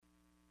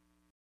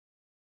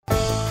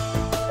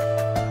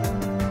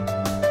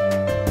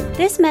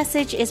This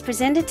message is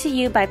presented to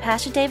you by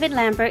Pastor David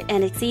Lambert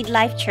and Exceed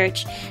Life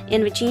Church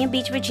in Virginia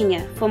Beach,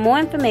 Virginia. For more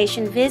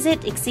information,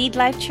 visit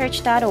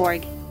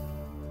exceedlifechurch.org.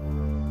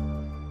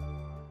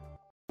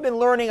 I've been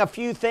learning a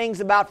few things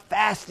about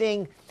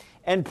fasting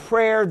and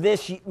prayer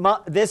this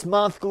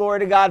month. Glory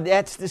to God.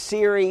 That's the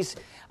series.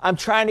 I'm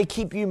trying to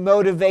keep you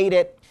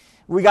motivated.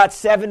 We got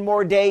 7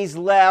 more days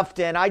left,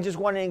 and I just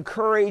want to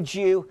encourage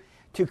you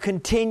to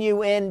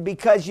continue in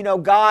because, you know,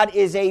 God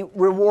is a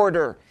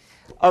rewarder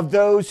of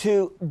those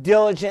who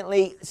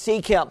diligently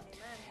seek Him.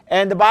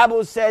 And the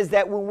Bible says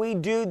that when we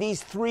do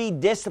these 3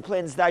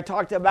 disciplines that I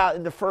talked about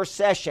in the first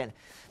session,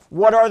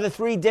 what are the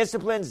 3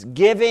 disciplines?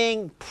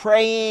 Giving,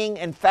 praying,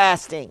 and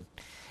fasting.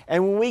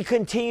 And when we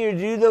continue to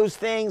do those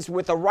things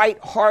with a right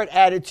heart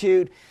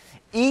attitude,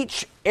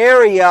 each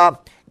area,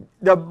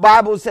 the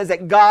Bible says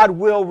that God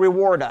will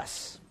reward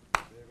us.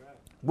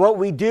 What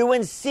we do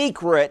in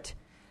secret,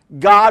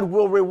 God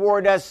will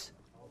reward us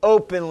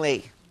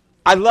openly.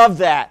 I love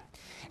that.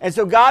 And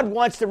so God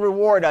wants to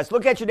reward us.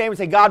 Look at your neighbor and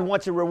say, God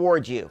wants to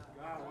reward you.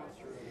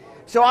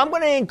 So I'm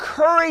going to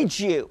encourage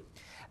you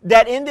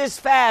that in this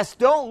fast,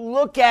 don't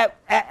look at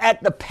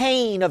the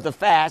pain of the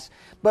fast,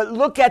 but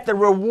look at the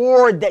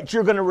reward that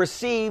you're going to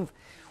receive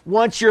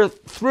once you're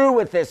through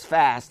with this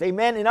fast.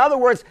 Amen. In other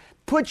words,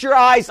 put your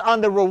eyes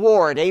on the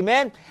reward.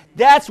 Amen.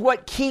 That's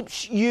what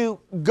keeps you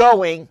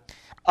going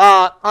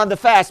on the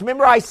fast.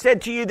 Remember I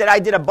said to you that I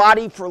did a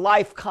Body for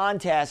Life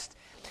contest,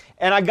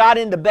 and I got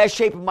in the best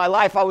shape of my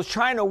life. I was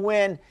trying to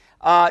win,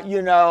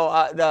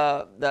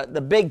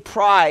 the big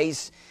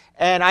prize,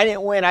 and I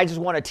didn't win. I just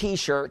won a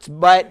T-shirt,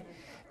 but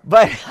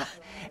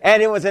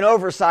and it was an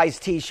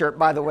oversized T-shirt,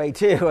 by the way,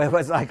 too. It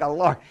was like a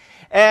large.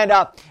 And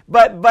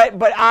but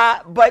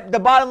the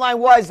bottom line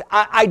was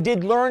I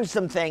did learn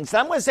some things. So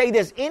I'm going to say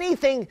this: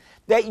 anything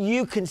that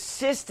you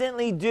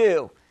consistently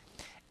do,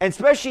 and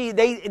especially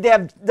they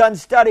have done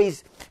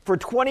studies for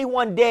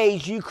 21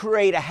 days, you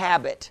create a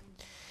habit.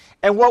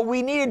 And what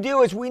we need to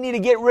do is we need to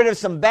get rid of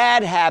some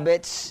bad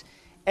habits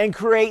and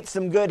create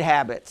some good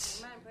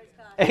habits.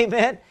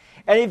 Amen.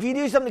 And if you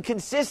do something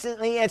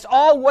consistently, it's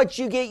all what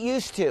you get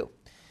used to.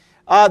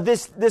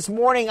 This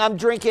morning I'm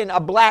drinking a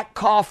black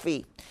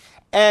coffee,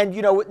 and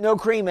with no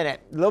cream in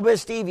it, a little bit of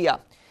stevia.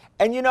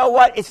 And you know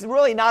what? It's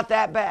really not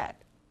that bad.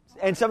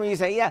 And some of you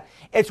say, yeah,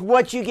 it's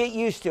what you get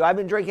used to. I've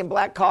been drinking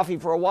black coffee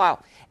for a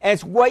while, and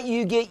it's what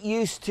you get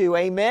used to.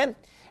 Amen.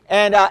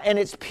 And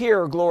it's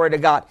pure, glory to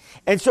God.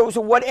 And so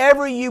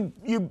whatever you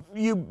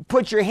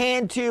put your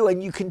hand to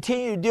and you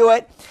continue to do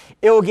it,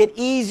 it will get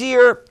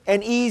easier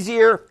and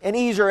easier and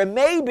easier. And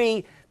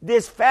maybe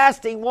this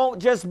fasting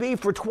won't just be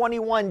for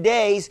 21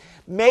 days.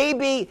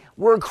 Maybe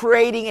we're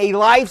creating a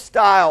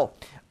lifestyle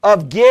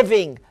of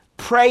giving,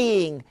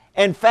 praying,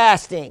 and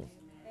fasting.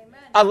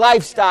 Amen. A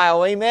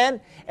lifestyle, amen?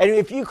 And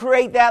if you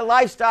create that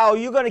lifestyle,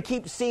 you're going to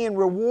keep seeing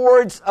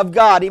rewards of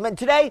God. Amen.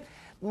 Today,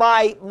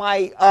 my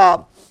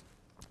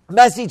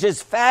message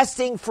is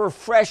fasting for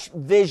fresh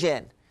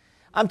vision.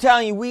 I'm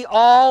telling you, we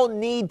all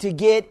need to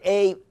get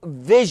a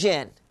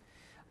vision.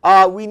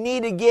 We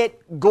need to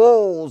get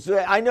goals.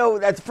 I know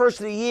that's the first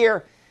of the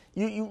year.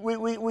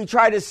 We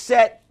try to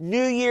set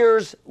New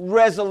Year's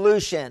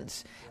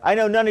resolutions. I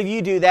know none of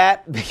you do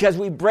that because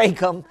we break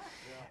them.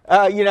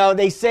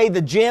 They say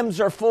the gyms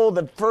are full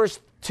the first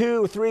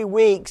 2 or 3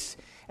 weeks.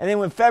 And then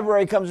when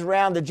February comes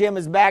around, the gym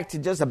is back to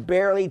just a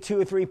barely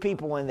 2 or 3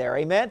 people in there.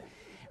 Amen?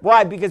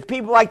 Why? Because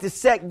people like to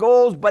set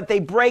goals, but they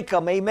break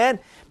them. Amen?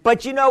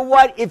 But you know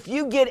what? If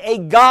you get a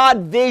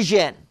God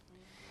vision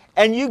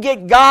and you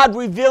get God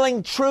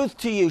revealing truth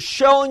to you,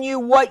 showing you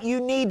what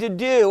you need to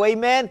do,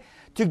 amen,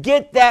 to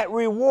get that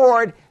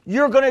reward,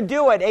 you're going to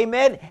do it.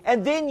 Amen?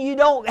 And then you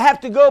don't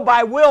have to go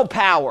by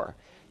willpower.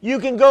 You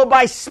can go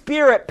by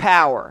spirit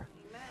power.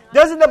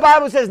 Doesn't the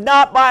Bible says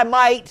not by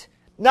might,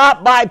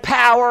 not by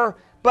power,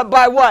 but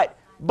by what?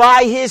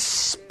 By His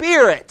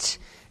Spirit.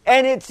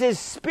 And it's His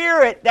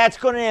Spirit that's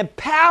going to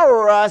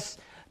empower us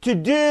to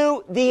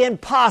do the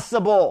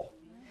impossible.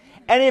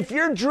 And if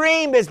your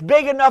dream is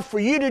big enough for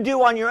you to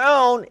do on your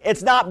own,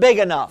 it's not big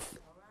enough.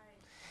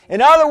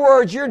 In other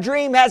words, your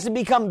dream has to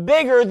become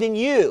bigger than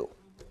you.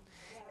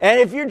 And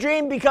if your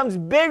dream becomes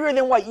bigger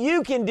than what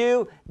you can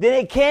do,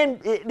 then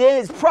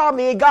it's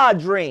probably a God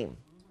dream.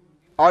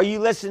 Are you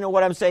listening to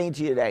what I'm saying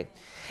to you today?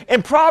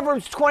 In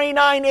Proverbs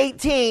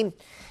 29:18,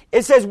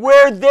 it says,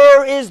 where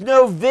there is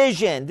no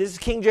vision, this is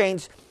King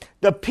James,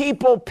 the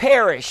people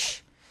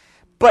perish,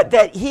 but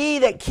that he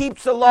that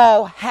keeps the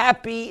law,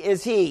 happy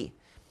is he,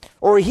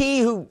 or he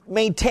who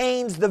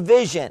maintains the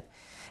vision.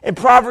 In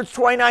Proverbs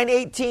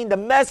 29:18, the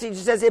Message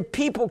says, if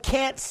people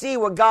can't see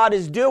what God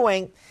is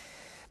doing,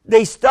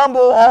 they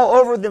stumble all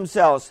over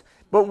themselves.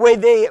 But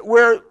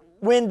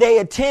when they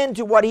attend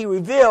to what He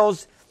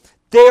reveals,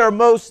 they are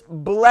most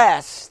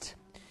blessed.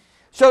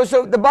 So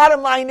the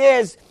bottom line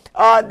is,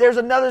 there's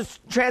another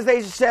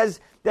translation that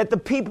says that the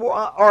people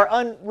are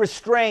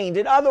unrestrained.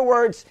 In other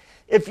words,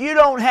 if you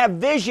don't have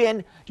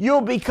vision, you'll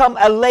become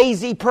a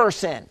lazy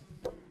person.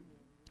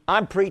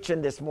 I'm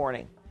preaching this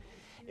morning.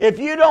 If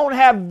you don't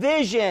have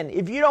vision,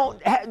 if you don't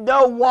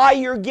know why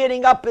you're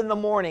getting up in the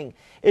morning,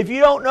 if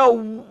you don't know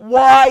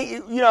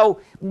why,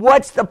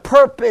 what's the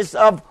purpose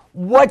of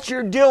what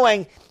you're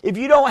doing, if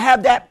you don't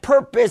have that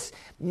purpose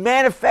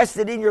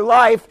manifested in your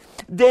life,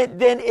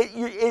 then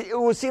it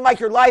will seem like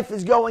your life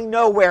is going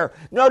nowhere.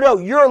 No,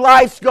 your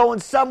life's going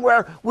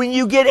somewhere when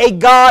you get a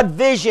God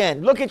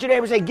vision. Look at your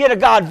neighbor and say, get a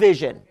God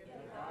vision.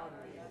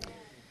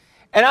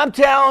 And I'm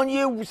telling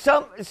you,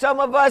 some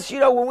of us,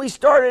 when we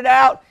started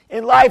out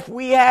in life,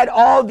 we had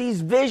all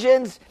these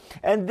visions,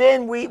 and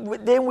then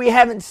we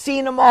haven't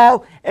seen them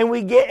all, and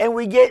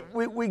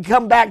we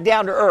come back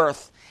down to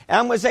earth. And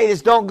I'm going to say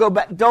this: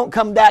 don't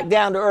come back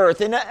down to earth.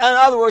 In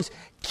other words,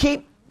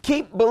 keep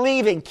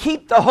believing,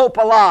 keep the hope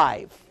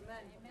alive.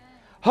 Amen.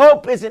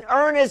 Hope is an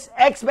earnest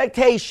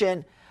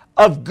expectation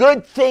of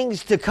good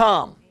things to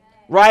come,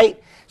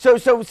 right? So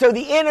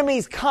the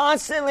enemy's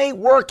constantly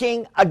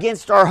working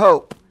against our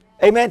hope.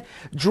 Amen.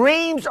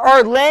 Dreams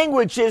are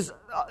language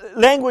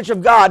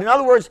of God. In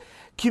other words,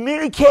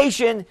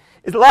 communication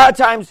is a lot of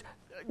times,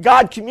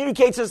 God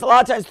communicates us a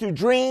lot of times through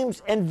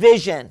dreams and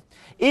vision.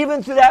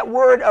 Even through that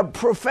word, a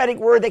prophetic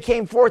word that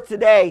came forth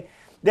today,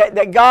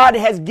 that God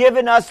has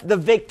given us the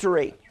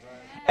victory.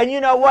 And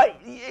you know what?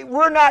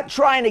 We're not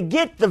trying to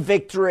get the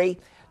victory.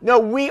 No,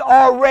 we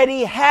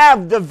already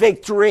have the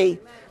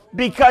victory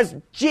because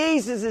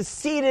Jesus is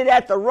seated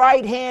at the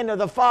right hand of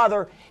the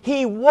Father.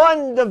 He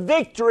won the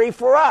victory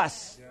for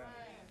us.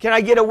 Can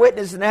I get a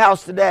witness in the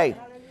house today?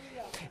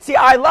 See,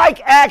 I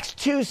like Acts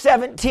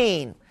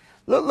 2:17.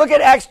 Look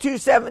at Acts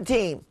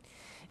 2:17.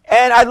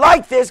 And I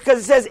like this because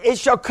it says, it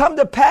shall come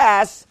to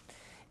pass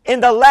in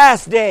the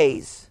last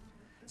days.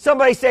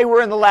 Somebody say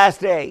we're in the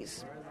last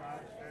days.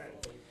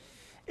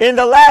 In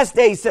the last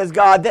days, says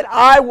God, that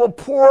I will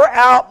pour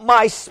out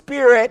my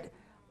Spirit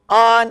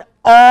on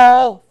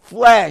all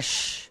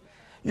flesh.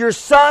 Your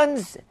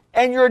sons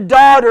and your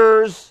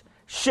daughters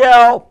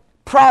shall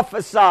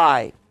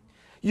prophesy.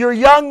 Your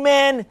young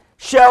men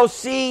shall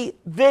see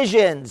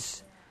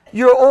visions.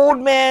 Your old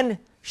men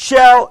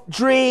shall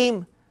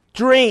dream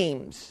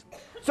dreams.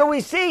 So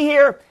we see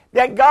here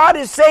that God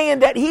is saying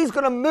that He's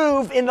going to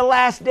move in the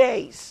last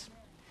days.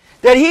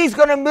 That He's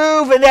going to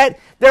move and that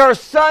their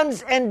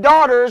sons and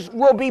daughters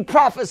will be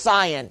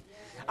prophesying.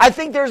 I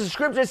think there's a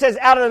scripture that says,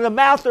 out of the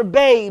mouth of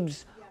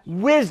babes,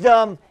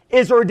 wisdom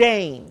is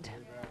ordained.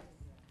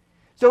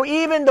 So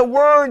even the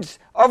words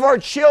of our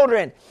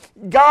children,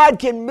 God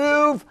can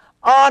move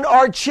on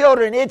our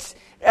children.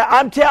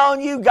 I'm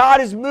telling you,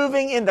 God is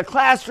moving in the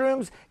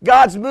classrooms.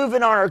 God's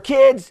moving on our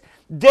kids.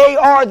 They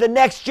are the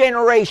next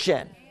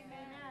generation.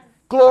 Amen.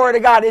 Glory to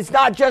God. It's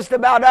not just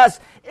about us.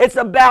 It's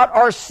about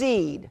our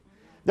seed.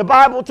 The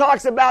Bible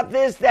talks about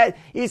this, that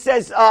He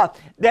says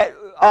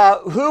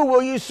who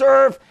will you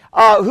serve?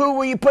 Who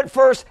will you put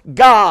first?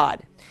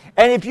 God.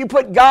 And if you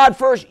put God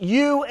first,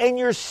 you and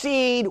your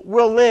seed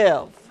will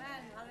live.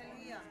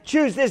 Amen.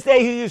 Choose this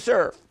day who you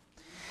serve.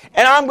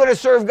 And I'm going to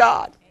serve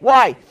God.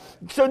 Why?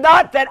 So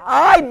not that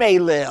I may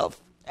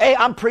live. Hey,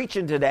 I'm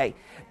preaching today.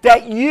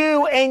 That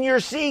you and your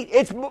seed,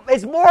 it's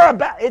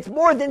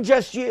more than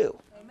just you.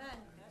 Amen.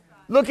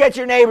 Look at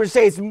your neighbor and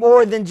say, it's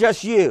more than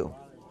just you.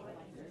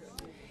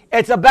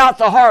 It's about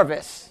the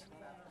harvest.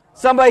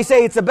 Somebody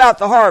say, it's about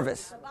the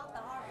harvest.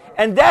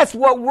 And that's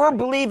what we're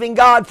believing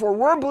God for.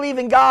 We're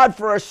believing God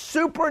for a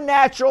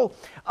supernatural,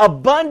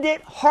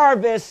 abundant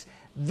harvest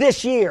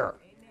this year.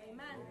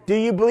 Amen. Do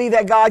you believe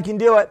that God can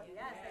do it?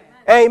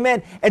 Yes.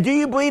 Amen. And do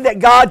you believe that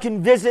God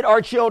can visit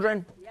our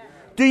children? Yes.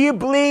 Do you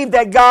believe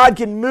that God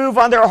can move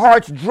on their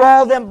hearts,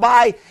 draw them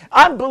by?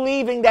 I'm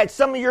believing that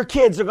some of your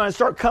kids are going to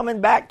start coming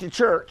back to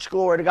church,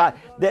 glory to God,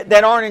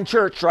 that aren't in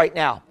church right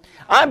now.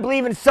 I'm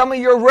believing some of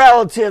your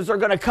relatives are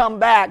going to come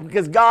back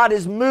because God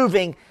is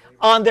moving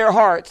on their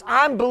hearts.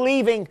 I'm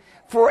believing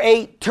for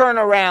a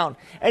turnaround.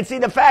 And see,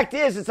 the fact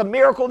is, it's a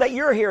miracle that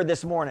you're here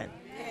this morning.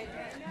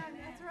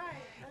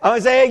 I'm going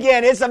to say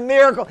again, it's a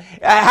miracle.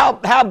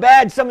 How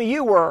bad some of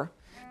you were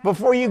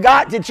before you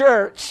got to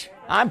church.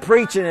 I'm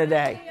preaching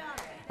today.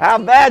 How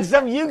bad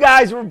some of you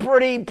guys were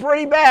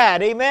pretty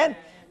bad. Amen?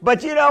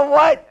 But you know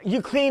what?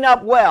 You clean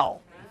up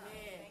well.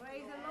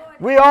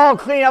 We all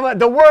clean up.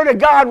 The Word of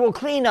God will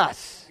clean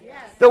us.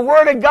 The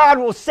Word of God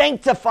will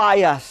sanctify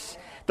us.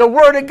 The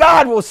Word of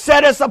God will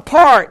set us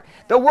apart.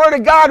 The Word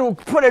of God will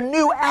put a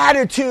new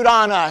attitude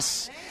on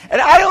us.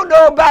 And I don't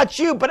know about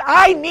you, but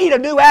I need a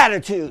new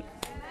attitude.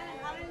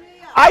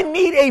 I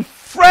need a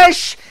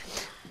fresh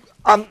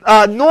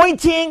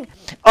anointing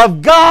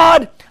of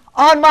God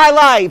on my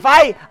life.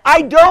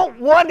 I don't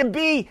want to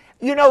be,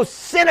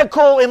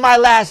 cynical in my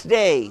last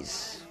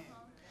days.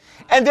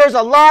 And there's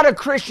a lot of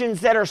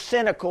Christians that are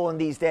cynical in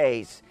these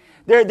days.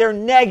 They're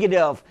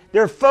negative.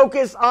 They're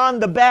focused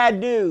on the bad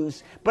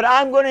news. But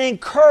I'm going to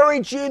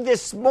encourage you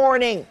this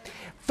morning.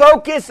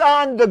 Focus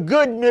on the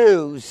good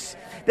news.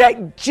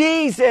 That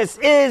Jesus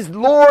is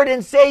Lord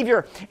and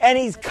Savior. And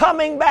He's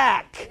coming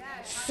back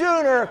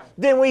sooner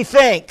than we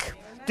think.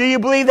 Do you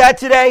believe that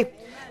today?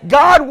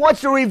 God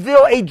wants to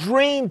reveal a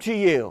dream to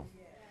you.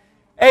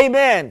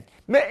 Amen.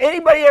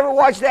 Anybody ever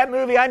watch that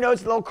movie? I know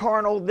it's a little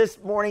carnal this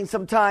morning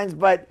sometimes,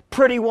 but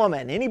Pretty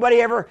Woman.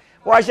 Anybody ever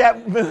watch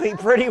that movie,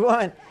 Pretty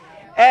Woman?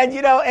 And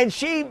and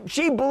she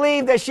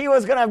believed that she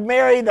was going to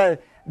marry the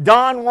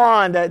Don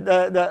Juan,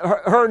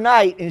 her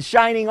knight in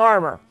shining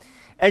armor.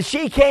 And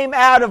she came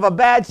out of a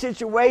bad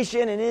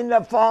situation and ended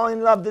up falling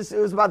in love. It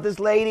was about this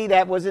lady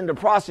that was into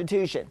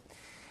prostitution.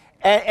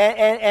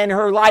 And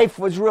her life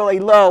was really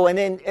low. And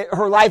then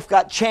her life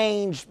got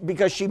changed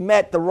because she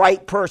met the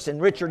right person,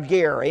 Richard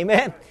Gere.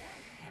 Amen?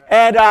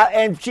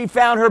 And she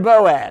found her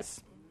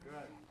Boaz.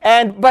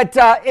 But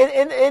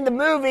in the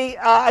movie,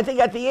 I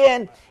think at the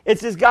end,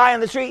 it's this guy on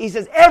the street. He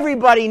says,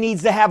 everybody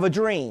needs to have a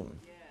dream.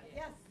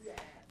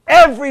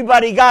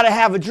 Everybody got to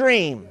have a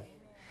dream.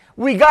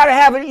 We got to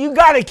have it. You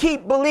got to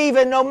keep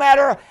believing no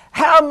matter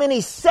how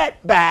many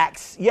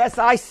setbacks. Yes,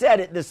 I said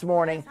it this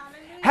morning.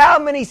 How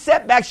many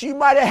setbacks you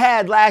might have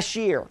had last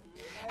year.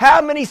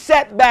 How many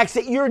setbacks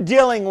that you're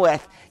dealing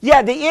with.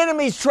 Yeah, the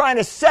enemy's trying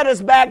to set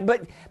us back,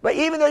 but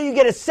even though you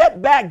get a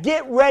setback,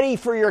 get ready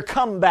for your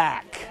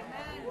comeback.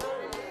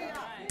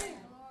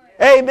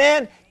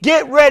 Amen.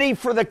 Get ready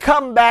for the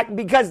comeback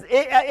because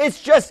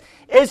it's just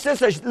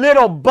a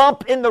little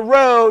bump in the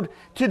road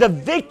to the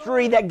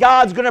victory that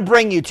God's going to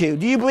bring you to.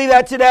 Do you believe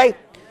that today?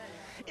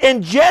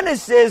 In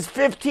Genesis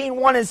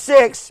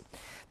 15:1-6,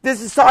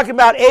 this is talking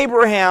about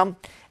Abraham.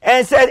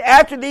 And it said,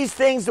 after these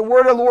things, the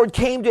word of the Lord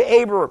came to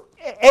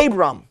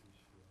Abram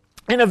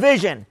in a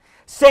vision,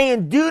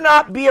 saying, do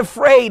not be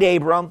afraid,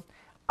 Abram.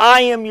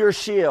 I am your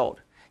shield.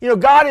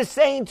 God is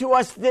saying to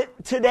us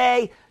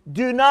today,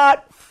 do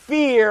not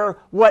fear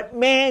what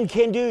man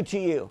can do to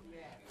you.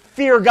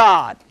 Fear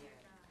God.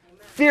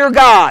 Fear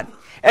God.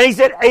 And he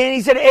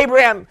said,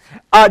 Abraham,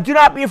 do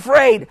not be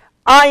afraid.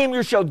 I am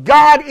your shield.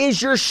 God is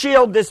your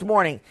shield this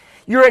morning.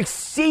 Your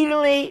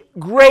exceedingly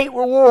great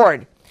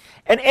reward.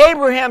 And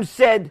Abram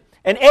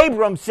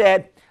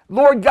said,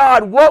 Lord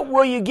God, what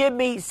will you give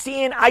me,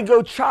 seeing I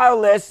go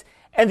childless,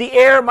 and the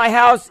heir of my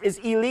house is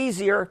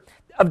Eliezer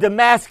of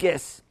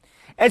Damascus?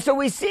 And so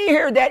we see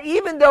here that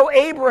even though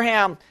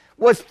Abraham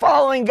was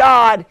following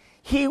God,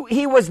 he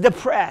was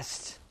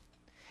depressed.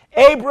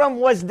 Abram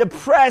was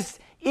depressed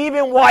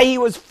even while he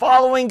was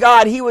following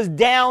God. He was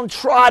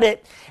downtrodden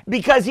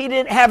because he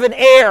didn't have an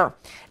heir.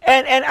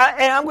 And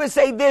I'm going to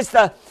say this,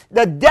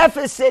 the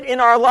deficit in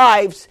our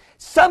lives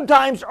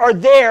sometimes are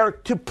there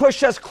to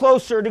push us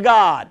closer to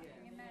God.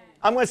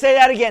 I'm going to say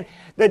that again.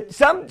 That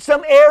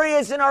some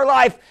areas in our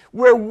life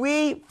where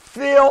we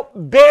feel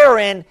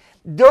barren,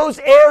 those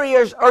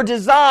areas are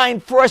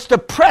designed for us to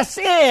press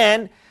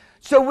in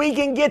so we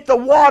can get the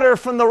water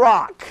from the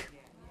rock.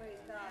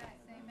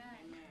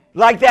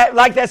 Like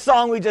that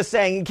song we just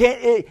sang.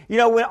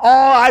 When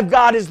all I've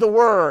got is the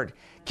word.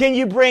 Can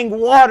you bring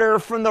water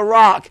from the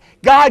rock?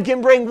 God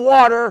can bring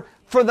water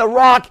from the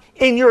rock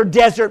in your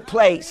desert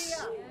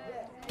place.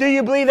 Do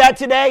you believe that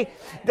today?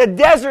 The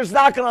desert's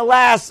not going to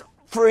last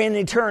for an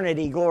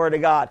eternity, glory to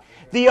God.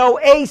 The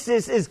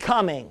oasis is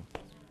coming.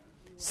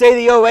 Say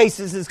the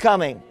oasis is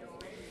coming.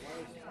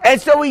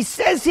 And so he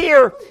says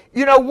here,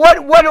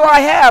 what do I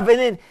have?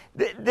 And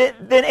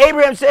then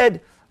Abraham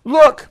said,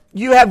 look,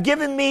 you have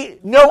given me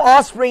no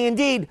offspring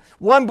indeed.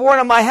 One born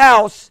of my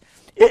house,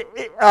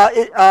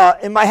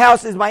 in my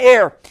house is my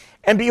heir.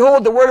 And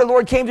behold, the word of the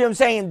Lord came to him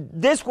saying,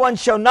 this one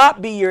shall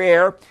not be your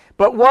heir,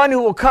 but one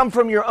who will come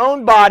from your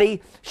own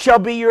body shall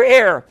be your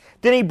heir.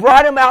 Then he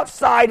brought him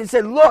outside and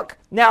said, look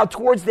now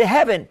towards the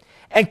heaven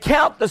and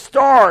count the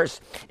stars,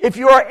 if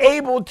you are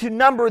able to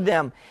number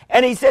them.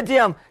 And he said to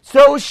him,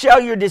 so shall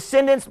your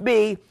descendants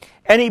be.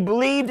 And he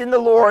believed in the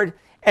Lord,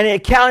 and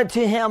it accounted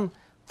to him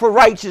for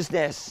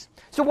righteousness.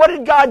 So what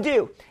did God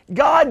do?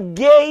 God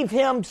gave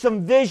him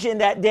some vision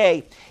that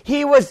day.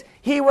 He was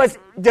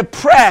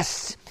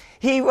depressed.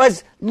 He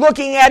was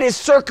looking at his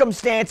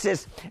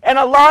circumstances. And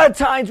a lot of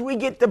times we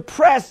get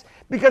depressed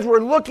because we're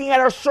looking at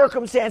our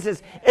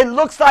circumstances. It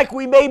looks like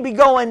we may be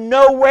going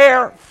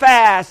nowhere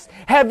fast.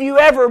 Have you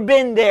ever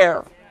been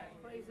there?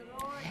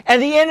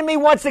 And the enemy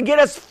wants to get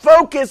us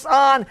focused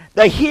on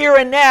the here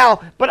and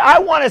now. But I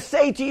want to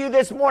say to you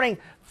this morning,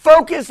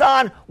 focus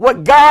on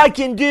what God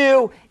can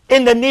do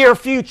in the near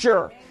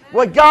future.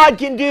 What God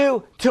can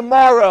do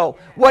tomorrow.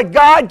 What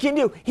God can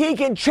do. He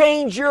can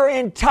change your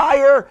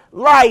entire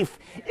life.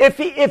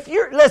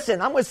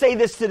 Listen, I'm going to say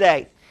this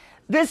today.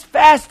 This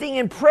fasting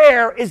and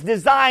prayer is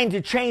designed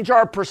to change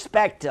our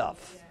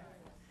perspective.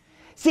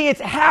 See, it's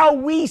how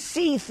we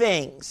see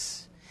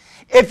things.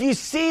 If you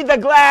see the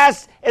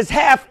glass as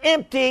half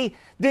empty,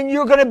 then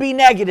you're going to be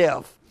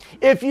negative.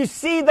 If you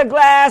see the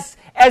glass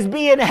as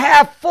being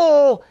half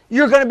full,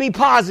 you're going to be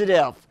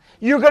positive.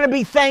 You're going to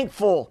be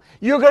thankful.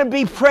 You're going to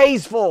be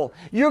praiseful.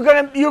 You're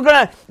going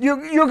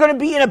to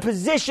be in a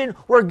position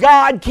where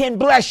God can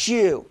bless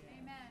you.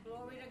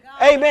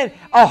 Amen.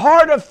 A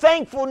heart of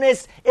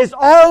thankfulness is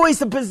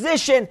always a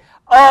position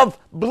of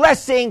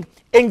blessing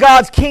in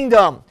God's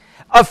kingdom.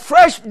 A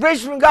fresh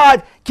vision from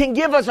God can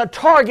give us a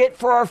target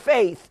for our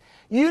faith.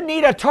 You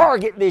need a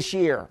target this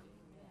year.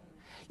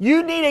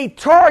 You need a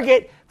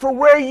target for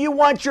where you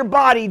want your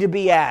body to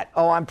be at.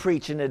 Oh, I'm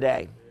preaching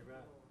today.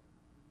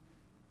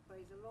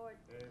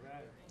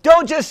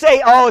 Don't just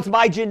say, oh, it's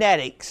my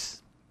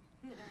genetics.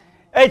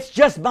 It's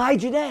just my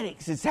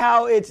genetics. It's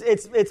how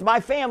it's my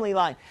family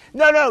line.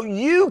 No,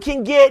 you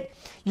can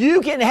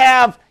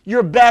have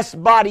your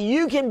best body.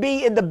 You can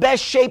be in the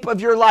best shape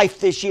of your life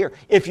this year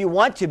if you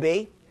want to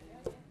be.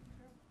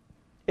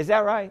 Is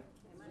that right?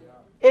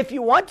 If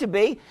you want to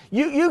be,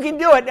 you can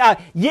do it.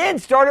 Yin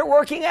started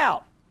working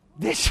out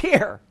this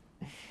year.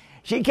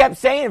 She kept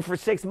saying for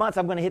 6 months,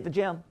 I'm going to hit the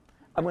gym.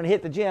 I'm going to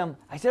hit the gym.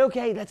 I said,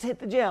 okay, let's hit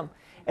the gym.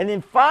 And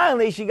then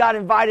finally she got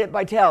invited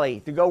by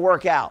Telly to go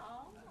work out.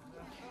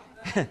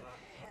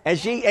 and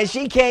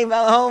she came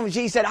home and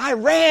she said, I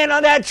ran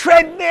on that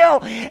treadmill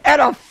at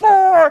a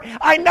 4.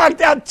 I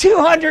knocked out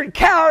 200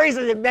 calories.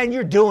 I said, man,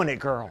 you're doing it,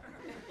 girl.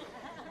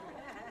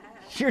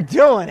 You're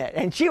doing it.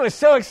 And she was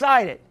so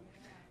excited.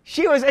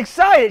 She was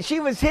excited. She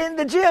was hitting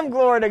the gym,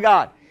 glory to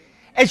God.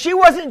 And she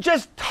wasn't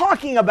just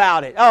talking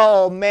about it.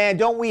 Oh, man,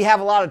 don't we have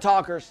a lot of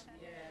talkers?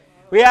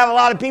 We have a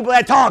lot of people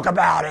that talk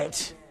about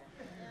it.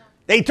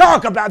 They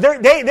talk about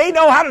it. They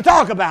know how to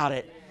talk about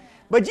it.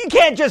 But you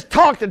can't just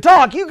talk the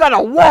talk. You got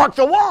to walk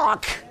the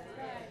walk.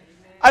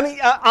 I mean,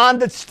 on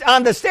the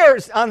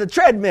stairs, on the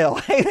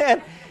treadmill.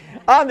 Amen.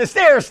 On the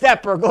stair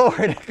stepper,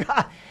 glory to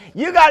God.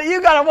 You got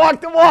to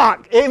walk the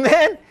walk.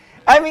 Amen.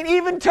 I mean,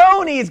 even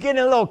Tony is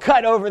getting a little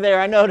cut over there.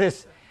 I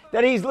noticed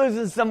that he's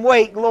losing some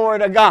weight, glory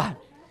to God.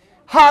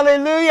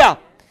 Hallelujah.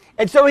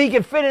 And so he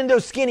can fit in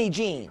those skinny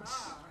jeans.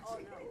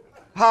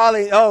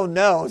 Oh,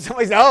 no.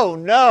 Somebody said, oh,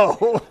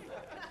 no.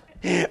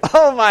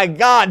 Oh, my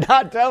God,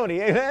 not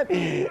Tony.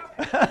 Amen.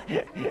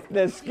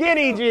 The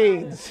skinny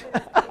jeans.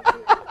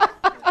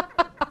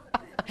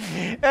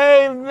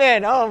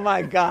 Amen. Oh,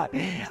 my God.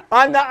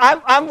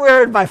 I'm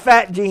wearing my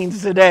fat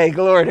jeans today,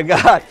 glory to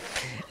God.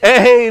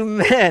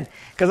 Amen.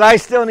 Because I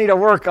still need to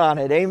work on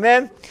it.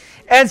 Amen.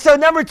 And so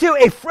number 2,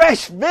 a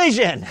fresh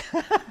vision.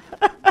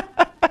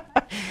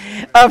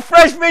 A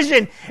fresh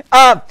vision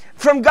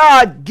from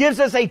God gives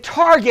us a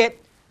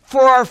target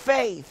for our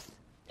faith.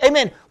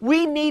 Amen.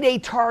 We need a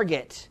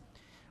target.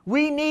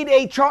 We need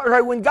a target.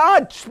 Right? When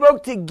God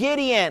spoke to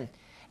Gideon,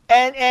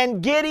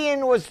 and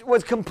Gideon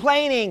was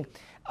complaining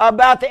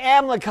about the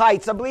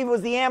Amalekites, I believe it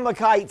was the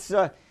Amalekites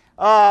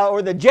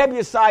or the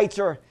Jebusites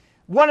or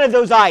one of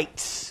those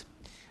ites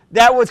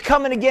that was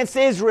coming against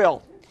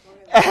Israel.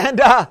 And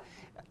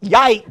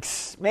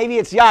yikes. Maybe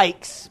it's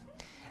yikes.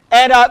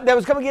 And that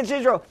was coming against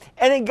Israel.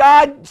 And then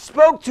God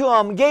spoke to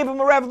him, gave him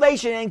a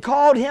revelation, and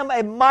called him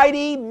a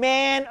mighty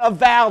man of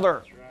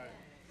valor.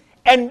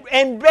 And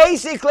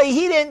basically,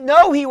 he didn't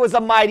know he was a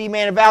mighty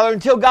man of valor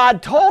until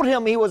God told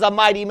him he was a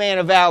mighty man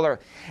of valor.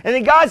 And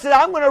then God said,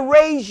 I'm going to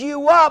raise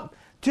you up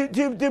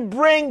to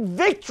bring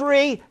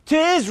victory to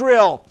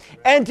Israel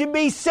and to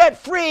be set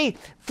free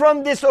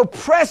from this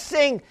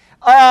oppressing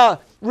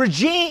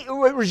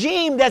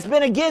regime that's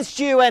been against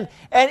you.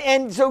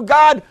 And so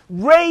God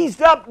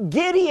raised up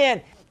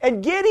Gideon.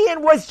 And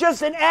Gideon was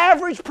just an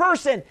average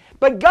person.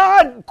 But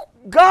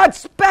God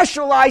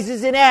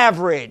specializes in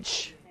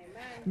average.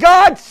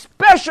 God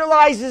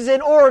specializes in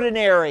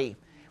ordinary.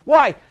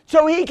 Why?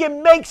 So he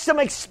can make some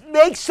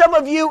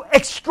of you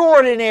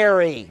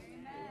extraordinary.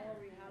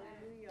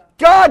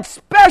 God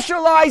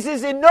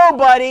specializes in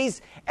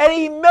nobodies, and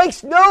he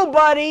makes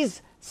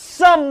nobodies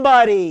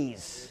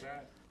somebodies.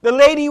 The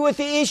lady with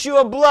the issue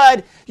of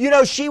blood,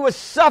 she was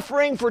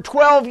suffering for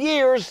 12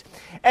 years,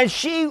 and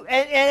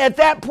at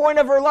that point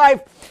of her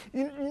life,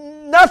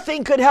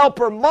 nothing could help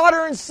her.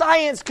 Modern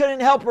science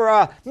couldn't help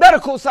her.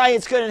 Medical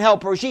science couldn't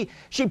help her. She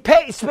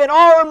spent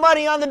all her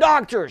money on the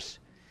doctors.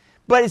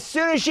 But as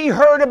soon as she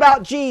heard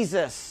about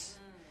Jesus,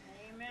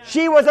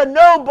 she was a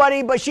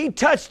nobody, but she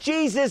touched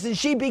Jesus and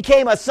she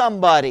became a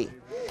somebody.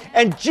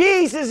 And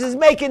Jesus is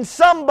making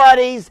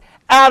somebodies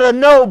out of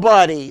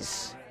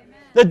nobodies.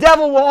 The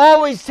devil will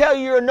always tell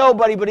you you're a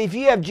nobody, but if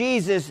you have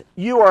Jesus,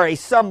 you are a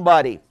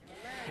somebody.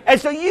 And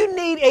so you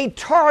need a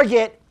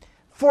target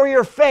for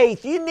your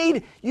faith. You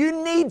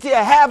need to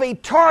have a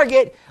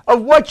target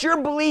of what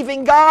you're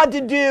believing God to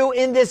do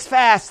in this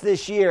fast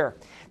this year.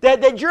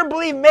 That you're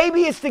believing,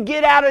 maybe it's to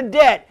get out of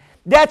debt.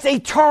 That's a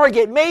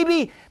target.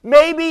 Maybe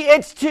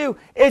it's to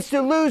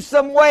lose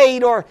some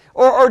weight or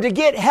to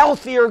get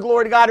healthier,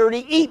 glory to God, or to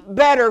eat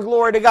better,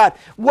 glory to God.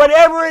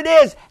 Whatever it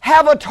is,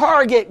 have a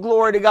target,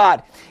 glory to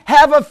God.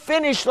 Have a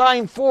finish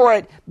line for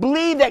it.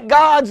 Believe that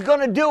God's going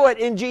to do it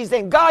in Jesus'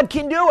 name. God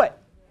can do it.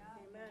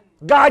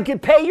 God can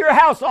pay your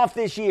house off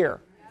this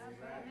year.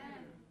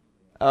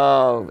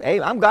 Oh, hey,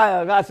 I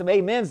got some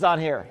amens on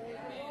here.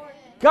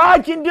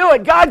 God can do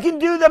it. God can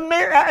do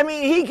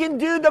He can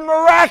do the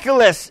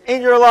miraculous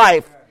in your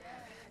life.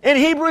 In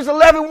Hebrews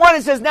 11:1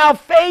 it says, now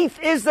faith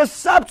is the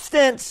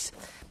substance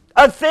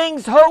of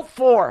things hoped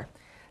for,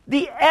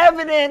 the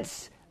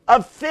evidence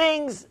of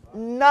things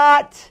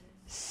not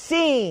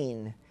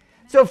seen.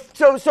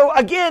 So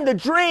again, the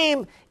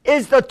dream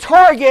is the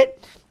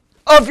target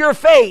of your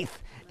faith.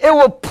 It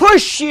will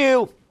push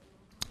you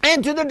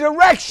into the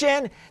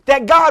direction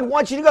that God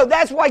wants you to go.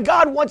 That's why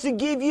God wants to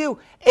give you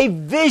a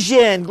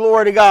vision,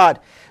 glory to God.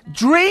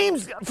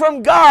 Dreams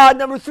from God,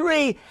 number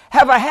 3,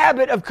 have a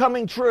habit of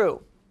coming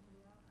true.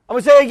 I'm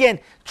going to say it again.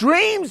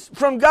 Dreams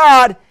from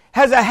God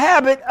has a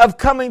habit of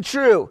coming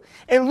true.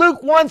 In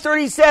Luke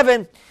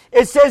 1:37,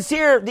 it says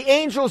here, the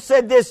angel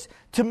said this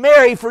to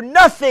Mary, for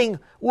nothing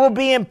will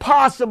be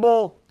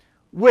impossible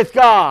with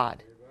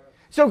God.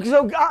 So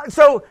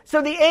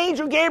the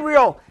angel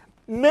Gabriel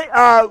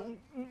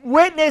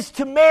witnessed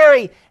to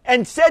Mary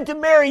and said to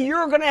Mary,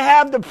 you're going to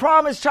have the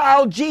promised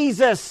child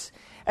Jesus,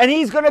 and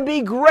he's going to be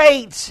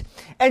great.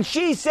 And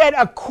she said,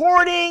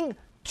 according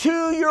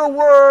to your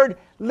word,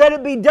 let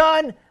it be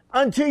done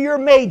unto your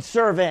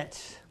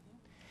maidservant.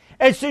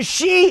 And so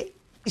she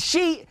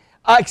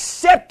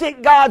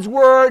accepted God's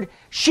word,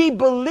 she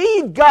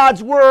believed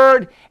God's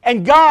word,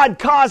 and God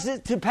caused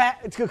it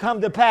to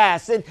come to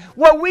pass. And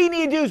what we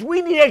need to do is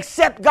we need to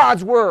accept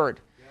God's word.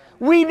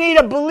 We need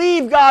to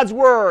believe God's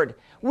word.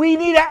 We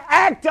need to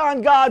act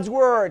on God's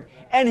word.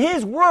 And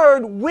his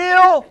word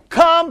will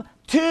come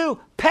to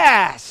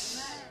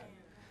pass.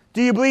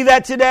 Do you believe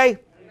that today?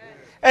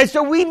 And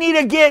so we need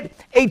to get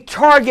a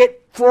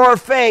target for our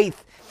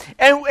faith.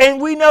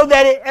 And we know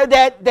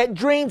that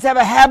dreams have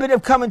a habit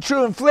of coming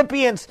true. In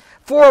Philippians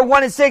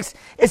 4:1-6,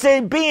 it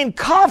says, being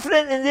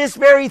confident in this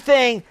very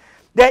thing,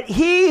 that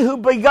he who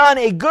begun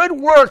a good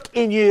work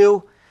in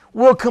you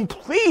will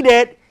complete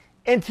it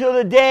until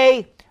the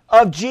day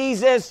of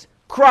Jesus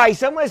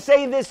Christ. I'm going to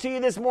say this to you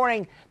this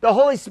morning. The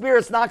Holy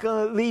Spirit's not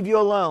going to leave you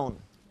alone.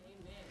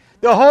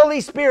 The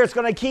Holy Spirit's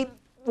going to keep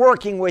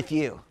working with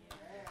you.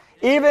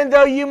 Even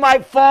though you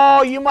might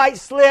fall, you might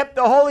slip,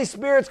 the Holy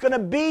Spirit's going to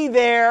be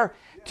there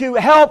to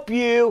help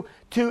you,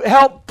 to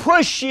help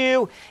push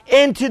you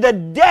into the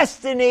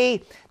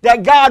destiny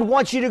that God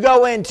wants you to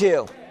go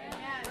into.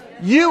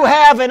 You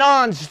have an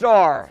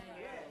OnStar.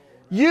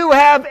 You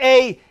have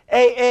a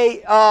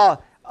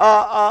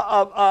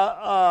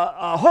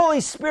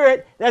Holy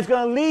Spirit that's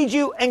going to lead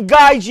you and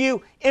guide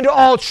you into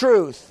all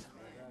truth.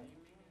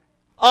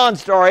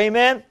 OnStar,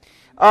 amen?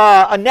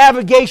 A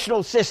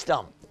navigational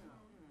system.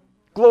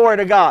 Glory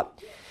to God.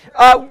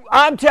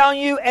 I'm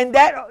telling you, and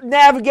that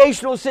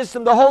navigational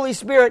system, the Holy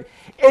Spirit,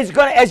 is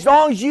going to, as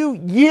long as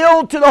you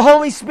yield to the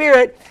Holy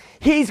Spirit,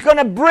 he's going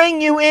to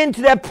bring you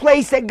into that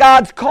place that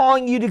God's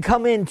calling you to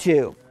come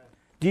into.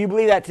 Do you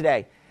believe that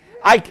today?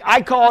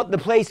 I call it the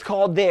place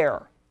called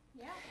there.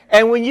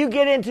 And when you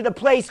get into the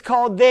place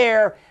called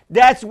there,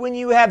 that's when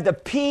you have the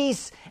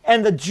peace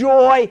and the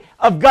joy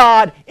of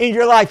God in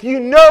your life. You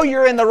know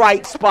you're in the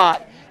right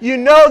spot. You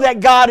know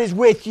that God is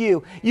with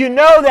you. You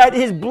know that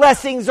his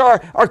blessings are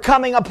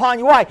coming upon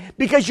you. Why?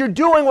 Because you're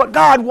doing what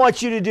God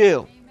wants you to do.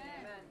 Amen.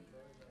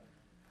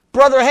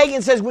 Brother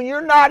Hagin says when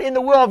you're not in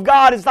the will of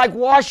God, it's like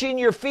washing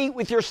your feet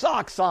with your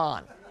socks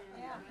on.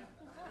 Yeah.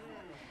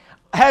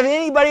 Have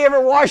anybody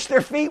ever washed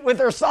their feet with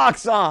their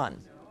socks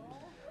on?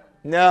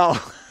 No.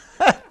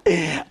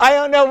 I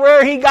don't know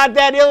where he got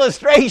that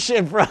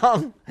illustration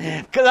from,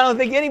 because I don't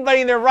think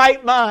anybody in their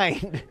right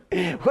mind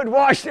would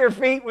wash their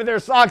feet with their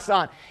socks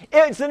on.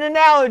 It's an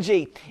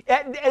analogy.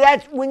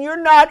 That's when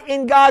you're not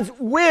in God's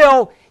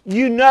will,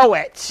 you know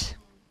it.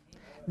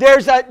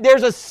 There's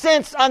a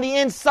sense on the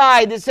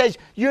inside that says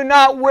you're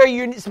not where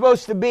you're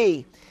supposed to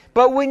be.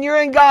 But when you're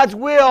in God's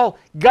will,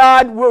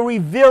 God will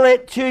reveal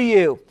it to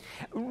you.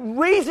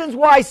 Reasons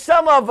why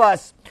some of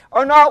us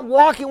are not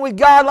walking with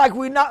God like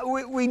we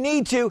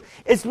need to,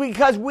 it's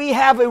because we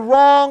have a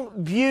wrong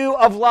view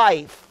of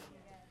life.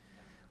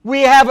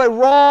 We have a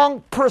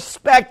wrong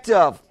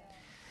perspective.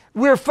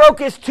 We're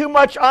focused too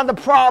much on the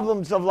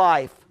problems of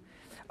life,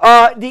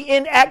 the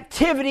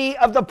inactivity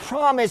of the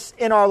promise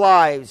in our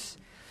lives.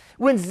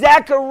 When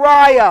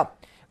Zechariah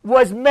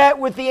was met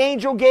with the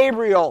angel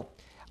Gabriel,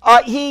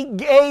 he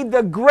gave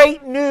the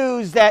great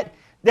news that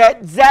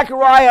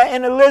Zechariah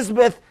and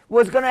Elizabeth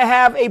was going to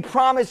have a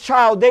promised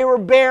child. They were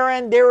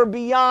barren. They were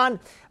beyond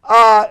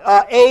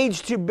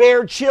age to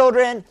bear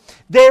children.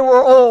 They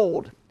were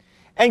old.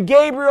 And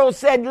Gabriel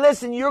said,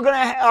 listen, you're going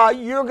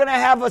to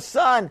have a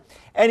son,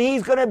 and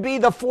he's going to be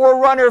the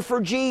forerunner for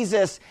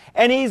Jesus,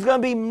 and he's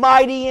going to be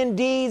mighty in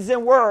deeds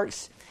and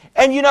works.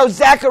 And you know,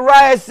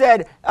 Zechariah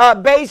said,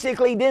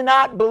 basically did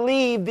not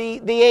believe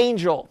the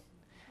angel.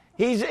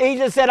 He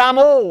just said, I'm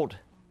old.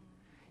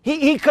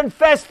 He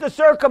confessed the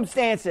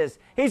circumstances.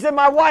 He said,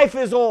 my wife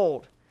is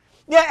old.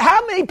 Yeah,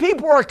 how many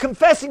people are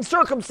confessing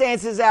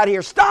circumstances out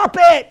here? Stop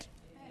it.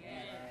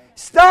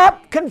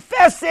 Stop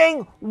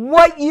confessing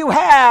what you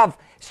have.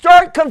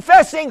 Start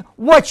confessing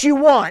what you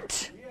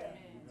want.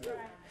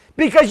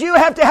 Because you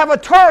have to have a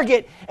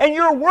target, and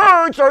your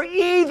words are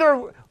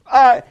either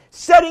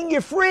setting you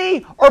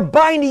free or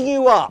binding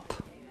you up.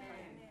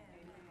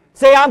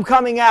 Say, I'm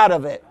coming out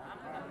of it.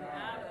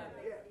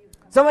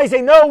 Somebody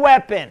say, no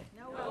weapon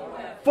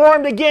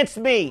formed against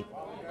me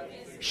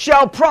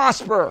shall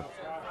prosper.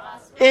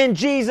 In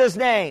Jesus'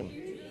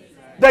 name.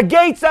 The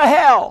gates of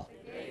hell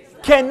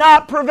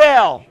cannot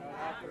prevail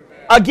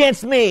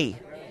against me.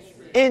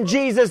 In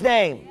Jesus'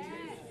 name.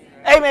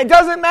 Amen. It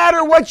doesn't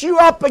matter what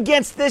you're up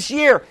against this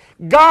year.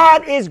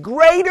 God is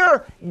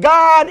greater.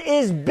 God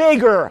is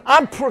bigger.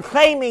 I'm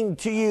proclaiming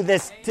to you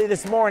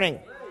this morning.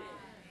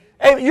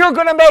 Amen. You're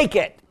going to make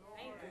it.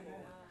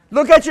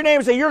 Look at your neighbor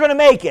and say, you're going to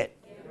make it.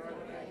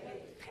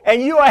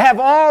 And you have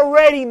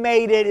already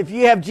made it if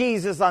you have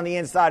Jesus on the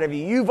inside of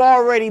you. You've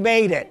already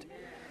made it.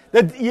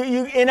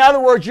 In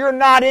other words, you're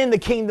not in the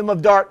kingdom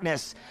of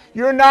darkness.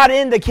 You're not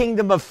in the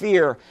kingdom of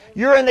fear.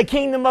 You're in the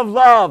kingdom of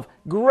love,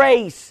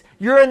 grace.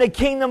 You're in the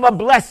kingdom of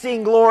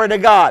blessing, glory to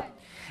God.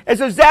 And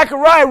so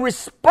Zechariah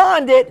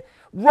responded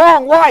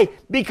wrong. Why?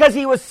 Because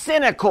he was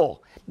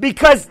cynical.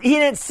 Because he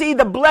didn't see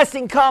the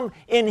blessing come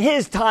in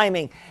his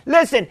timing.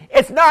 Listen,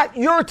 it's not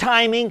your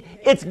timing,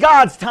 it's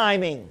God's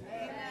timing.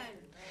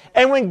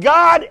 And when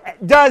God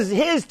does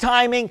his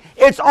timing,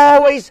 it's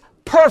always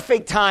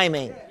perfect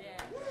timing.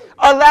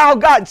 Allow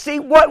God. See,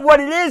 what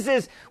it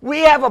is we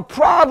have a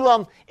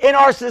problem in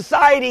our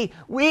society.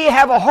 We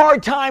have a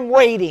hard time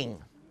waiting.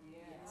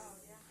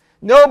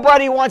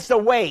 Nobody wants to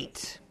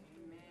wait.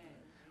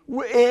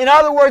 In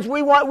other words,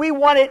 we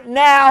want it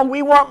now.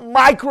 We want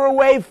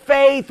microwave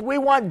faith. We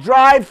want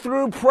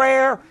drive-through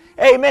prayer.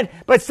 Amen.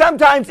 But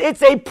sometimes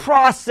it's a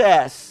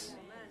process.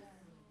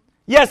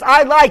 Yes,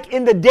 I like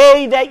in the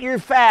day that you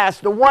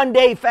fast, the 1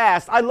 day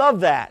fast. I love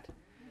that.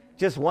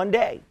 Just 1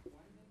 day.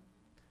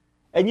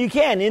 And you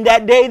can. In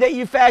that day that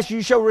you fast,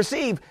 you shall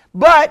receive.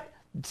 But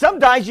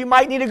sometimes you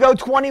might need to go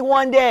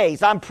 21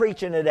 days. I'm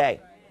preaching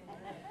today.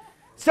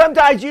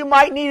 Sometimes you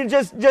might need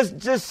to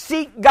just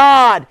seek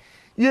God,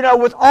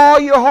 with all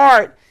your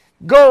heart.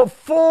 Go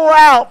full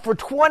out for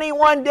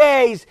 21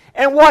 days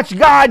and watch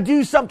God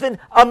do something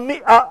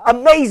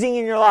amazing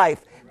in your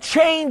life.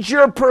 Change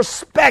your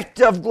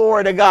perspective,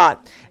 glory to God.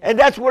 And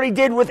that's what he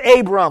did with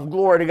Abram,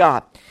 glory to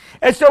God.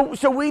 And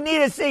so we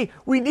need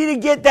to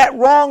get that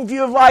wrong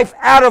view of life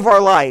out of our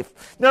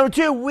life. Number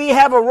two, we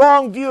have a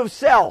wrong view of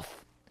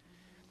self.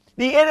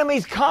 The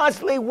enemy's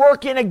constantly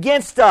working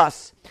against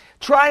us,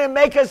 trying to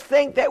make us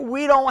think that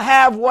we don't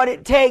have what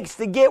it takes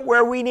to get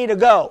where we need to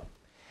go.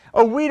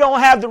 Or we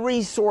don't have the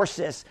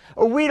resources,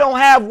 or we don't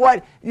have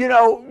we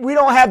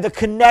don't have the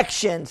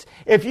connections.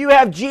 If you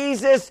have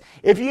Jesus,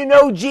 if you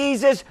know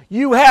Jesus,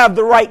 you have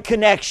the right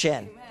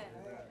connection.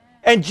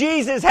 And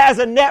Jesus has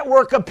a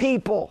network of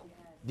people.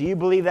 Do you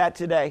believe that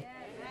today?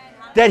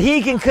 That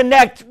he can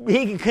connect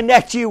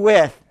you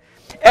with,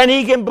 and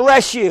he can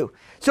bless you.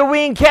 So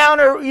we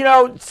encounter,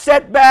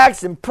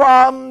 setbacks and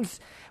problems.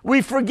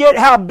 We forget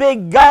how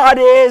big God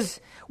is.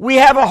 We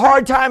have a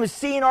hard time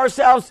seeing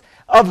ourselves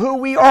of who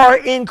we are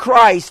in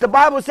Christ. The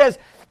Bible says,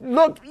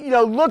 look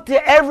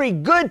to every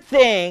good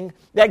thing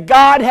that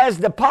God has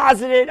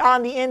deposited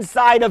on the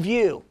inside of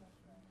you.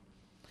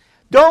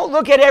 Don't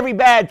look at every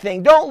bad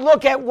thing. Don't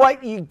look at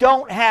what you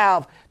don't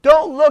have.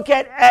 Don't look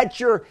at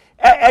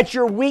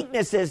your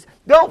weaknesses.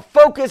 Don't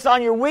focus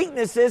on your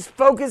weaknesses.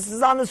 Focus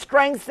on the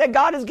strengths that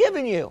God has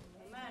given you.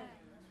 Amen.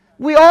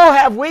 We all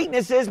have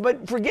weaknesses,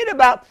 but forget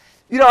about,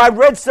 I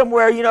read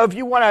somewhere, if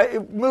you want to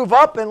move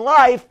up in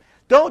life,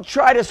 don't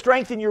try to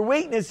strengthen your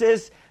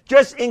weaknesses.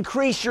 Just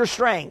increase your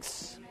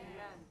strengths.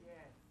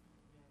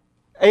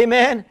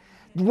 Amen.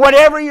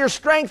 Whatever your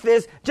strength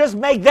is, just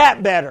make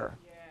that better.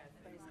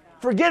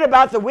 Forget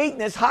about the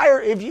weakness.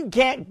 If you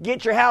can't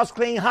get your house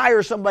clean,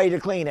 hire somebody to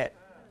clean it.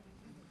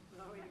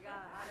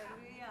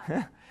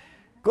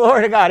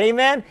 Glory to God.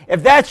 Amen.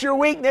 If that's your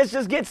weakness,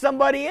 just get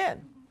somebody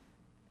in.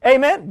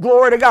 Amen.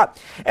 Glory to God.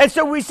 And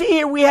so we see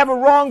here we have a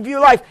wrong view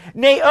of life.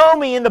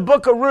 Naomi in the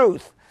book of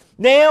Ruth.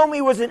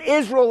 Naomi was an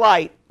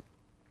Israelite,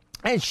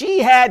 and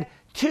she had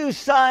 2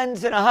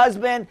 sons and a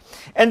husband,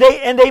 and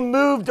they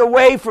moved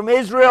away from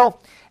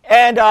Israel,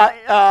 and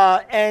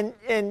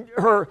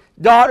her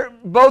daughter,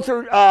 both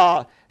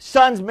her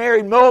sons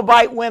married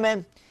Moabite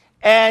women,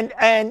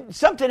 and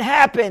something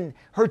happened.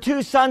 Her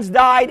 2 sons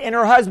died, and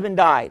her husband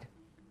died.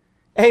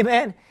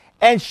 Amen.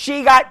 And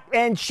back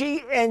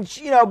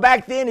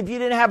then, if you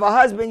didn't have a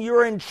husband, you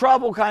were in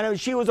trouble, kind of.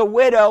 She was a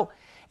widow,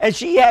 and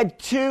she had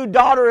 2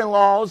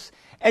 daughter-in-laws.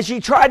 And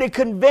she tried to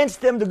convince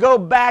them to go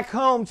back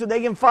home so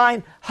they can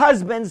find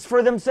husbands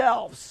for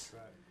themselves.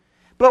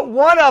 But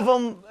one of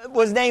them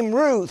was named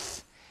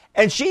Ruth.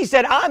 And she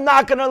said, I'm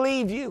not going to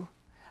leave you.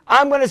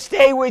 I'm going to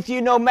stay with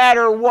you no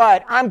matter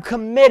what. I'm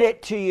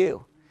committed to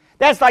you.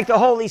 That's like the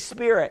Holy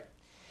Spirit.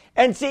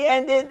 And see,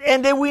 and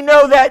then we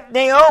know that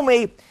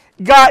Naomi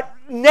got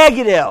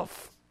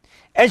negative.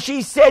 And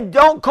she said,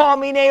 don't call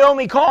me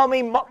Naomi, call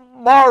me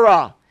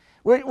Mara.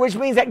 Which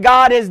means that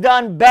God has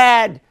done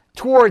bad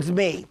towards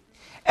me.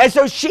 And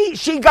so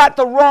she got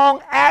the wrong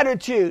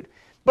attitude.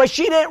 But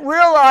she didn't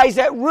realize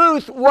that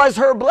Ruth was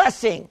her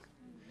blessing.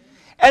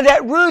 And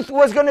that Ruth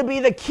was going to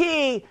be the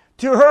key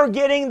to her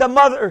getting the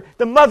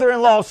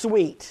mother-in-law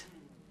suite.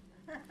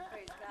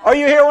 Are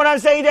you hearing what I'm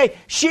saying today?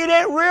 She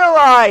didn't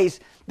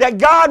realize that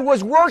God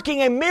was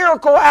working a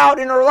miracle out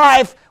in her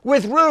life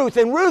with Ruth.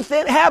 And Ruth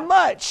didn't have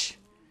much.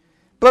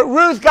 But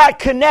Ruth got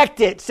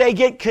connected. Say,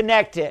 get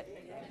connected.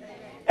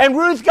 And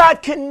Ruth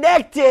got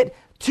connected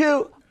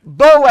to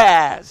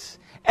Boaz.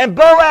 And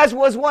Boaz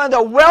was one of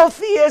the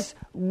wealthiest,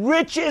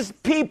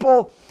 richest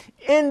people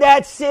in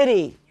that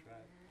city.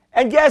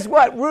 And guess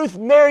what? Ruth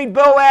married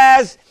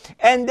Boaz,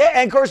 and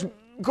of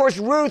course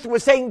Ruth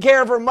was taking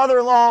care of her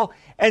mother-in-law,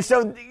 and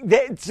so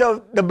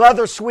the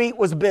mother suite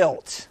was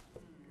built.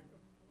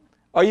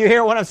 Are you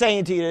hearing what I'm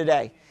saying to you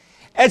today?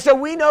 And so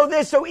we know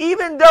this. So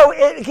even though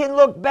it can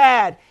look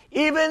bad,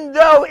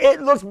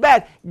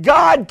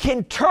 God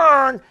can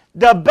turn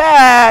the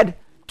bad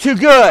to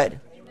good.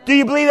 Do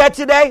you believe that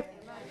today?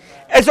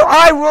 And so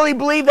I really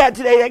believe that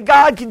today, that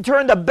God can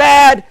turn the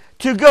bad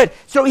to good.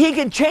 So he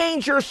can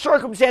change your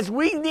circumstance.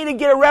 We need to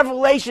get a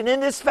revelation in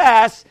this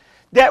fast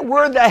that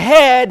we're the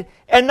head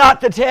and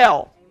not the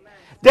tail.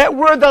 That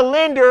we're the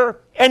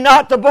lender and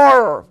not the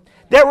borrower.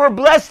 That we're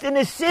blessed in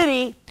the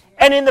city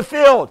and in the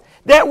field.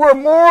 That we're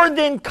more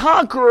than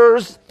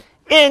conquerors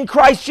in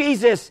Christ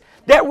Jesus.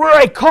 That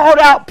we're a called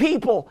out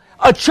people,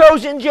 a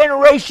chosen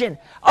generation,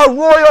 a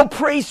royal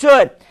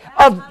priesthood,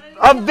 of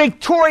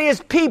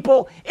victorious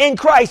people in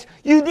Christ.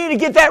 You need to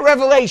get that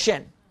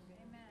revelation.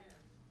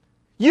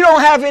 You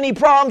don't have any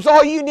problems.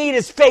 All you need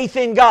is faith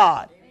in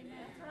God.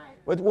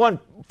 What one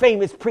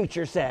famous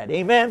preacher said.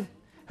 Amen?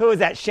 Who was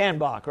that?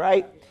 Shanbach,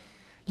 right?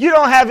 You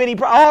don't have any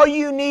problems. All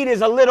you need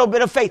is a little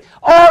bit of faith.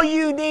 All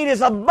you need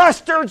is a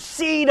mustard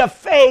seed of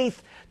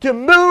faith to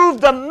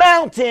move the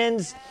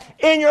mountains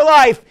in your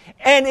life.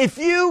 And if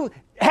you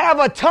have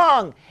a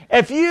tongue,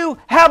 if you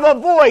have a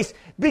voice,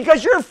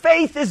 because your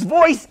faith is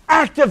voice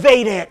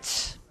activated.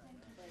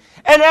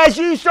 And as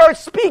you start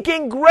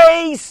speaking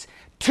grace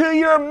to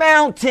your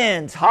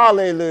mountains,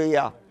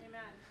 hallelujah,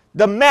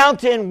 the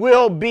mountain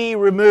will be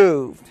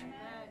removed.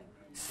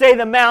 Say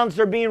the mountains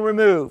are being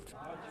removed.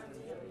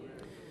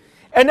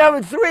 And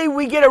number 3,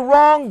 we get a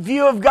wrong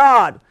view of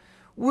God.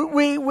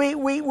 We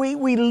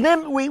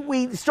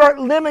start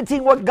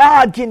limiting what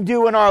God can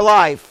do in our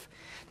life.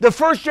 The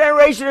first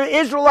generation of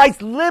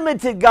Israelites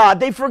limited God.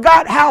 They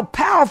forgot how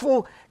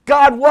powerful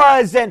God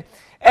was. And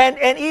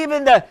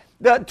even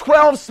the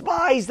 12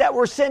 spies that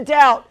were sent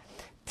out,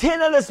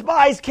 10 of the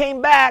spies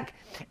came back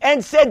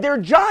and said, they're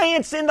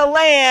giants in the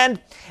land,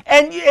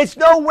 and it's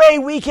no way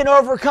we can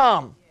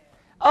overcome.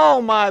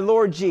 Oh, my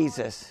Lord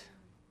Jesus.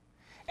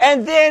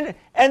 And then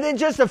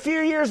just a few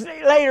years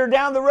later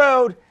down the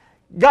road,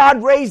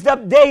 God raised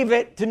up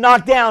David to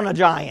knock down a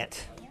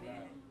giant.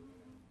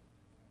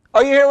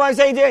 Are you hearing what I'm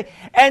saying today?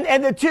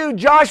 And the two,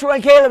 Joshua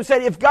and Caleb,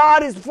 said, if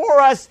God is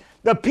for us,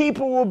 the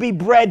people will be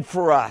bread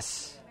for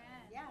us.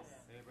 Yes.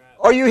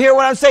 Are you hearing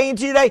what I'm saying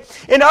to you today?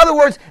 In other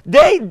words,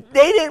 they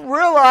didn't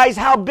realize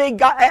how big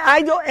God,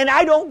 I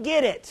don't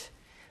get it.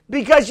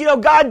 Because,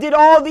 God did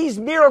all these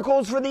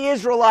miracles for the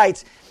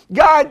Israelites.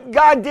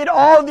 God did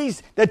all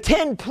these, the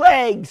 10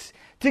 plagues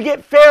to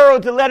get Pharaoh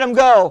to let him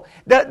go.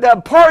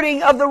 The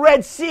parting of the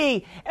Red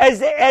Sea as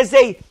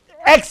they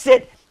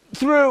exit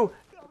through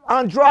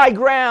on dry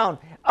ground.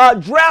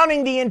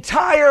 Drowning the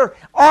entire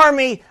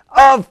army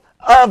of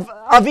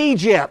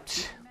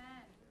Egypt.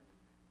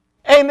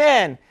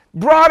 Amen.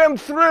 Brought them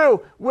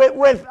through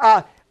with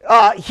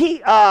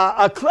heat,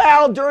 a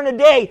cloud during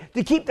the day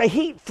to keep the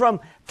heat from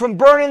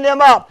burning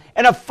them up,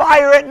 and a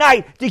fire at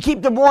night to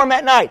keep them warm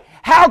at night.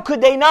 How could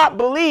they not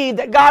believe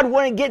that God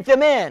wouldn't get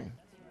them in?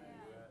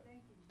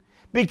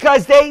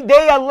 Because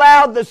they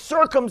allowed the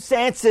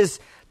circumstances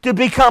to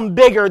become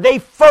bigger. They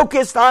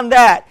focused on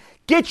that.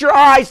 Get your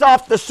eyes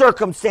off the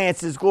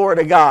circumstances, glory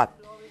to God.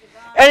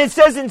 And it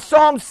says in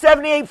Psalm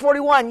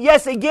 78:41,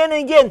 yes, again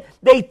and again,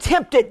 they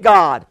tempted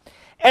God,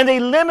 and they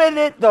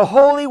limited the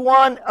Holy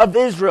One of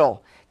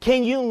Israel.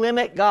 Can you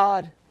limit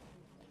God?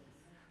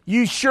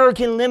 You sure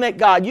can limit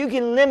God. You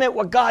can limit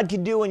what God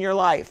can do in your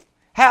life.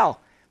 How?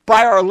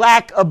 By our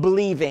lack of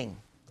believing.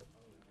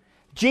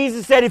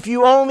 Jesus said, if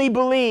you only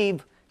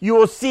believe, you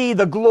will see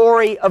the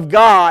glory of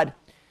God.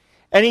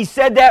 And he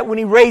said that when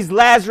he raised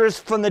Lazarus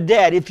from the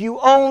dead. If you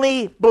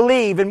only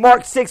believe. In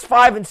Mark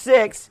 6:5 and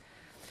 6,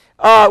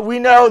 we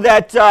know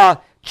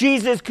that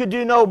Jesus could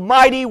do no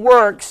mighty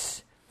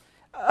works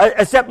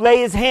except lay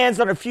his hands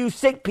on a few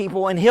sick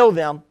people and heal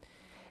them.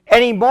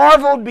 And he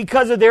marveled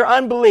because of their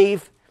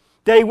unbelief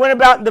that he went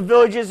about in the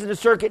villages and the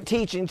circuit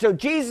teaching. So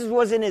Jesus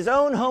was in his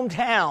own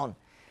hometown,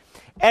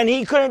 and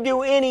he couldn't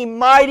do any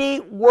mighty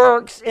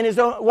works in his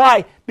own.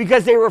 Why?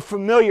 Because they were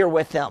familiar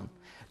with him.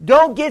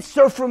 Don't get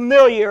so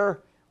familiar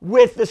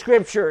with the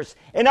scriptures.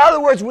 In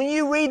other words, when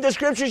you read the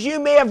scriptures, you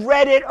may have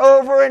read it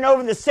over and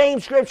over, the same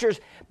scriptures,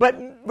 but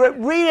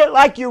read it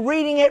like you're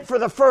reading it for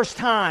the first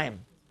time.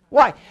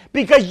 Why?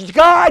 Because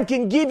God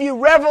can give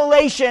you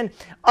revelation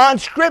on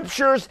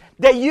scriptures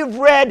that you've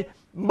read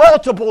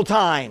multiple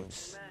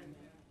times.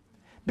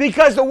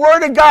 Because the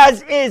Word of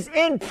God is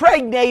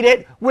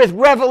impregnated with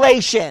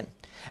revelation.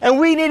 And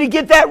we need to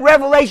get that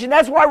revelation.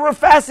 That's why we're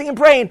fasting and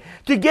praying,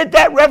 to get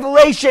that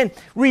revelation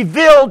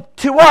revealed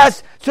to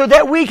us so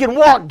that we can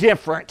walk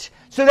different,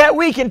 so that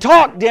we can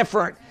talk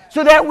different,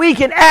 so that we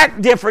can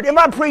act different. Am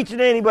I preaching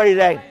to anybody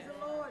today?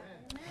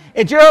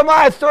 In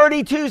Jeremiah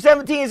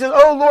 32:17 it says,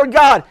 O Lord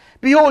God,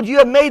 behold, you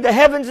have made the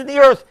heavens and the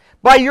earth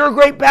by your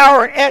great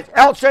power and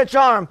outstretched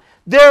arm.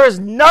 There is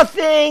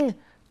nothing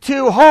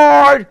too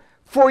hard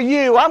for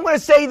you. I'm going to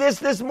say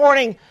this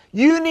morning.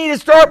 You need to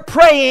start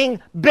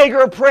praying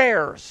bigger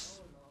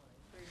prayers.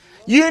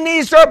 You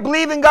need to start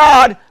believing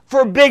God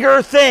for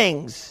bigger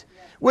things.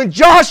 When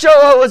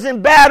Joshua was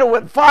in battle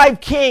with 5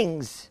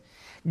 kings,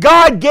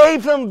 God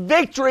gave him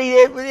victory.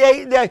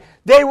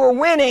 They were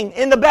winning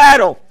in the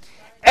battle.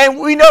 And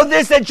we know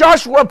this, that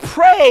Joshua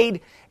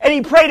prayed, and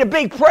he prayed a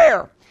big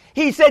prayer.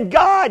 He said,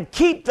 God,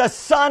 keep the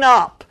sun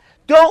up.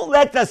 Don't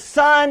let the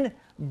sun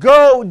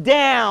go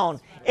down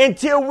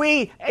until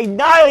we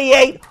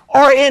annihilate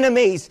our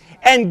enemies.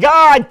 And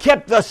God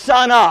kept the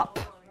sun up.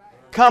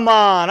 Come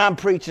on, I'm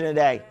preaching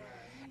today.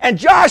 And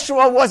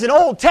Joshua was an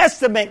Old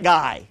Testament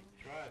guy.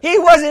 He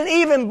wasn't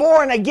even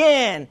born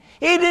again.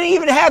 He didn't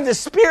even have the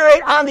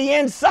Spirit on the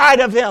inside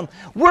of him.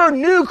 We're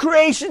new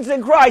creations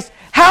in Christ.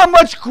 How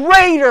much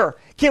greater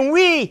can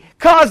we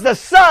cause the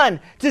sun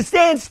to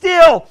stand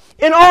still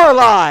in our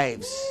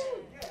lives?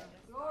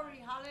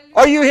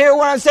 Are you hearing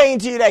what I'm saying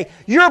to you today?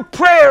 Your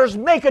prayers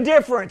make a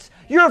difference.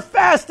 Your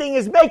fasting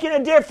is making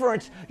a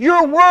difference.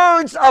 Your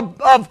words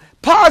of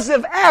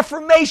positive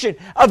affirmation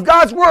of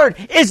God's Word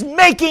is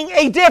making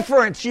a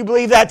difference. You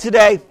believe that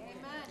today? Amen.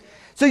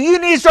 So you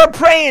need to start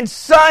praying,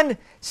 son,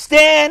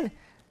 stand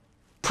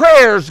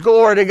prayers,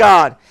 glory to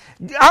God.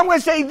 I'm going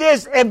to say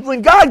this, and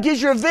when God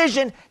gives you a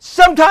vision,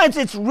 sometimes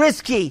it's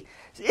risky.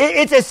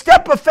 It's a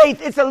step of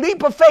faith. It's a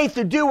leap of faith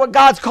to do what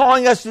God's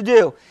calling us to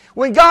do.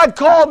 When God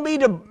called me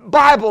to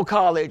Bible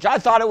college, I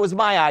thought it was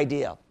my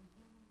idea.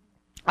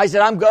 I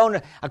said, I'm going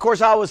to, of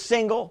course, I was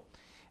single.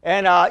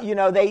 And,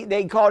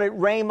 they called it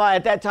Rhema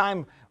at that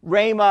time,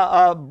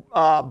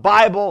 Rhema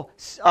Bible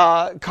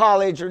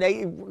College, or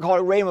they called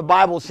it Rhema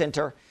Bible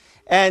Center.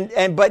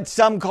 But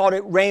some called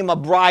it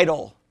Rhema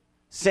Bridal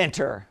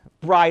Center.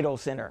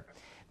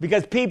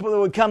 Because people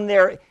would come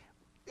there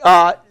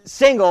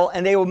single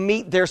and they would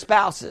meet their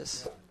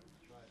spouses.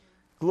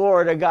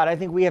 Glory to God. I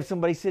think we have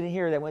somebody sitting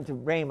here that went to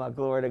Rhema,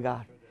 glory to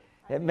God,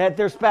 that met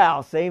their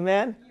spouse.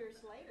 Amen?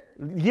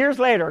 Years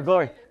later,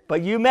 glory.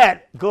 But you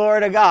met,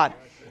 glory to God.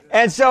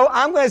 And so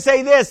I'm going to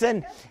say this,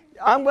 and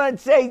I'm going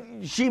to say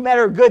she met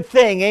her good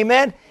thing.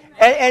 Amen?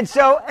 But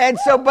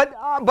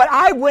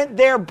I went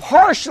there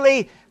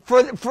partially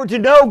for to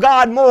know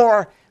God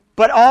more,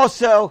 but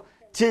also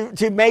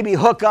to maybe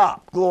hook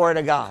up, glory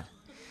to God.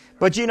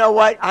 But you know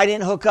what? I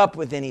didn't hook up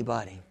with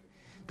anybody.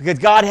 Because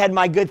God had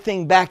my good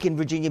thing back in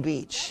Virginia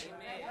Beach.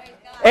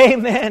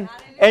 Amen.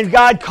 And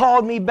God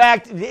called me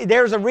back.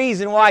 There's a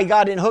reason why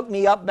God didn't hook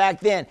me up back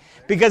then.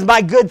 Because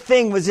my good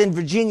thing was in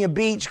Virginia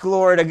Beach,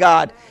 glory to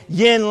God.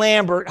 Yin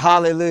Lambert,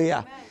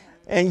 hallelujah.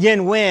 And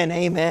Yin Win,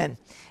 amen.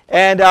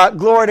 And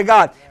glory to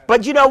God.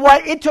 But you know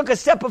what? It took a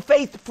step of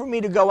faith for me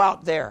to go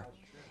out there.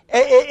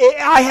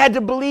 I had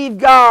to believe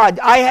God.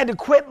 I had to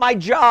quit my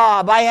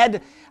job. I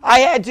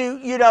had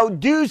to,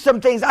 do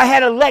some things. I had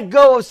to let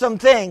go of some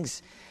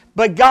things.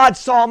 But God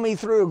saw me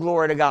through,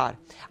 glory to God.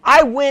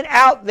 I went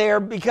out there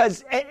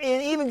because, and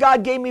even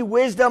God gave me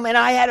wisdom, and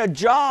I had a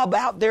job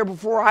out there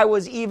before I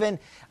was even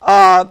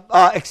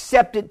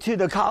accepted to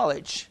the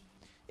college.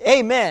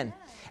 Amen.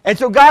 And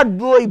so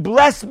God really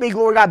blessed me,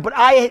 glory to God. But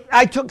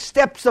I took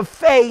steps of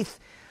faith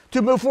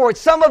to move forward.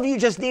 Some of you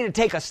just need to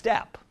take a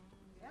step.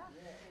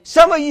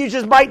 Some of you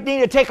just might need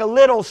to take a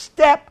little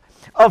step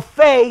of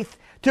faith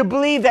to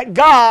believe that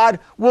God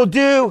will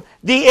do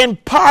the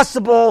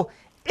impossible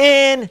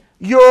in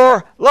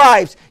your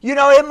lives.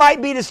 It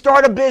might be to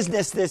start a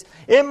business.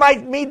 It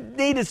might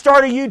need to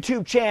start a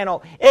YouTube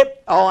channel.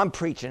 I'm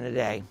preaching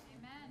today.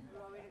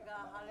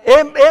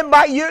 It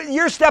might,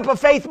 your step of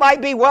faith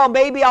might be, well,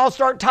 maybe I'll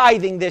start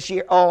tithing this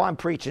year. I'm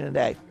preaching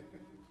today.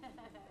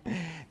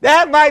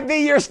 That might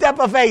be your step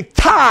of faith.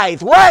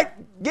 Tithe. What?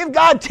 Give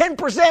God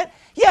 10%?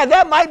 Yeah,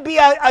 that might be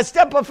a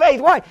step of faith.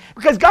 Why?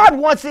 Because God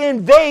wants to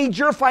invade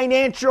your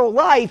financial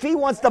life. He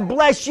wants to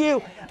bless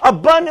you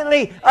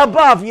abundantly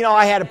above.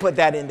 I had to put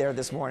that in there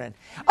this morning.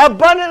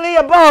 Abundantly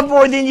above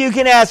more than you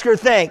can ask or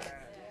think.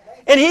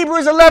 In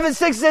Hebrews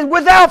 11:6 says,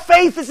 without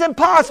faith it's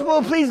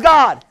impossible to please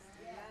God.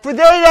 For they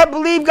that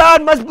believe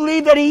God must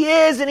believe that He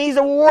is, and He's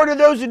a rewarder of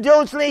those who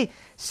diligently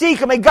seek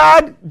Him. A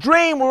God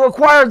dream will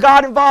require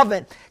God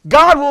involvement.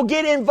 God will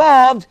get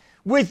involved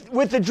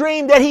with the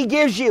dream that He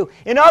gives you.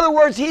 In other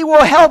words, He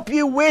will help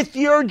you with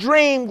your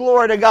dream,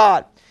 glory to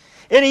God.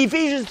 In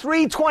Ephesians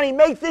 3:20,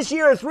 make this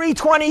year a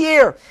 3:20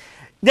 year.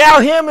 Now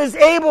Him is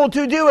able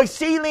to do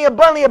exceedingly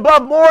abundantly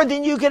above more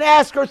than you can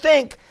ask or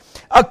think,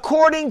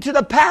 according to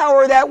the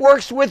power that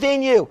works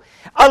within you.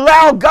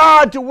 Allow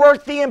God to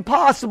work the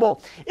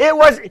impossible. It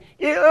was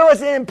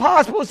an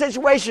impossible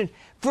situation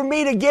for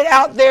me to get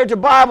out there to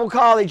Bible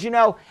college.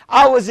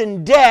 I was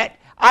in debt.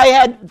 I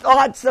had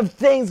lots of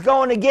things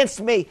going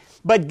against me,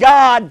 but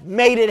God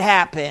made it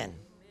happen.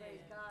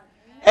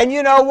 And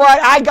you know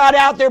what? I got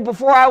out there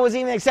before I was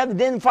even accepted.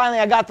 Then finally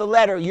I got the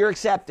letter. You're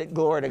accepted.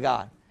 Glory to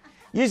God.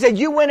 You said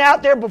you went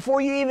out there before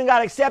you even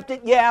got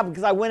accepted? Yeah,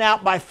 because I went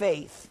out by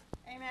faith.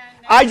 Amen.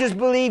 I just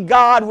believed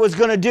God was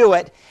going to do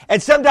it.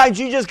 And sometimes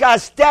you just got to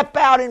step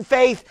out in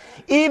faith,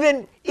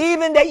 even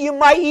that you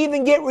might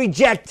even get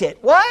rejected.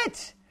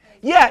 What?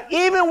 Yeah,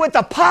 even with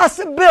the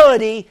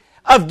possibility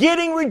of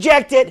getting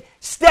rejected,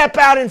 step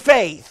out in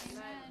faith.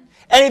 Amen.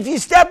 And if you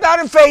step out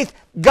in faith,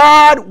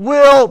 God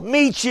will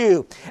meet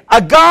you.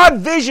 A God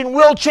vision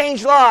will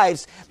change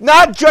lives.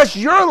 Not just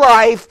your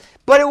life,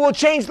 but it will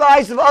change the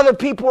lives of other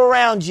people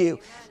around you.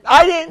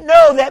 I didn't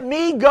know that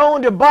me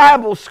going to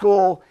Bible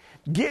school,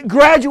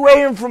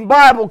 graduating from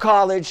Bible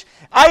college,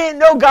 I didn't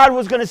know God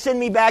was going to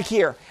send me back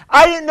here.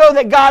 I didn't know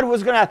that God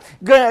was going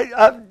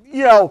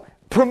to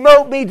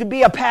promote me to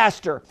be a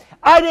pastor.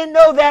 I didn't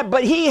know that,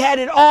 but He had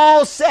it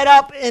all set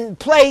up in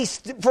place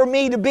for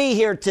me to be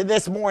here to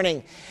this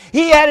morning.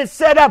 He had it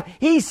set up.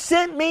 He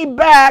sent me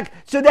back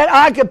so that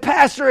I could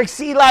pastor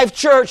Exceed Life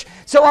Church,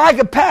 so I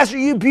could pastor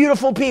you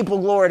beautiful people.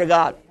 Glory to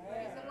God.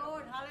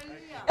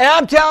 And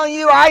I'm telling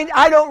you,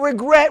 I don't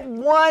regret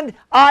one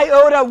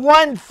iota,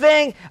 one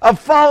thing of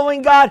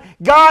following God.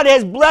 God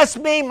has blessed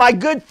me. My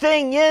good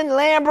thing in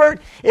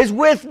Lambert is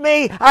with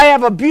me. I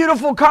have a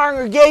beautiful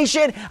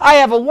congregation. I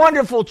have a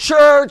wonderful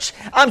church.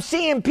 I'm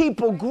seeing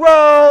people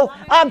grow.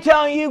 I'm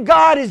telling you,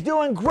 God is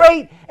doing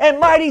great and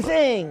mighty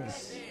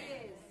things.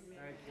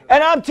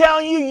 And I'm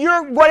telling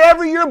you,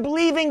 whatever you're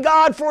believing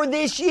God for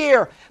this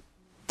year,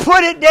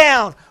 put it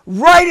down.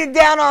 Write it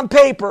down on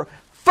paper.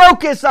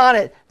 Focus on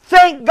it.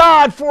 Thank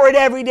God for it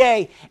every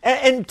day.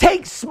 And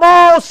take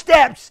small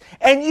steps,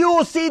 and you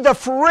will see the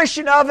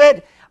fruition of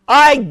it.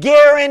 I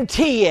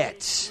guarantee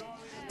it.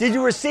 Did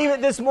you receive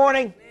it this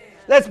morning?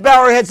 Let's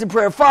bow our heads in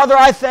prayer. Father,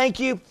 I thank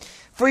you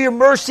for your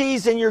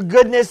mercies and your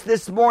goodness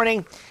this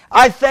morning.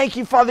 I thank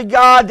you, Father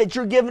God, that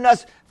you're giving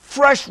us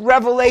fresh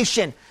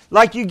revelation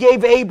like you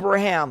gave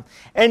Abraham,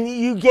 and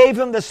you gave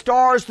him the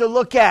stars to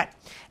look at.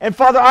 And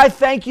Father, I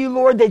thank you,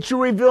 Lord, that you're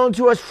revealing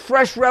to us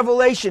fresh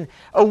revelation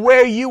of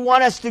where you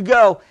want us to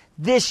go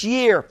this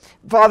year,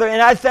 Father.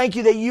 And I thank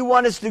you that you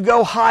want us to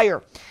go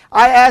higher.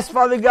 I ask,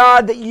 Father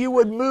God, that you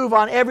would move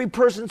on every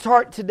person's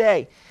heart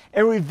today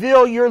and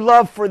reveal your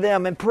love for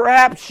them. And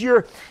perhaps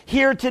you're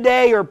here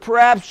today, or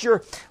perhaps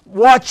you're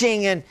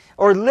watching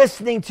or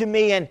listening to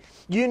me, and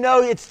you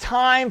know it's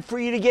time for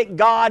you to get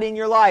God in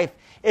your life.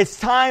 It's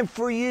time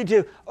for you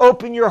to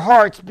open your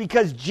hearts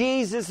because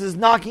Jesus is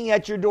knocking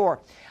at your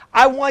door.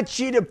 I want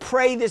you to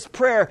pray this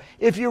prayer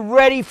if you're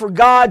ready for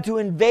God to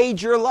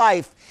invade your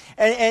life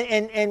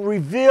and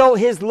reveal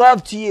His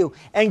love to you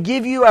and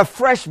give you a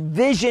fresh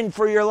vision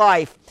for your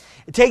life.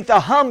 Take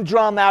the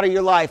humdrum out of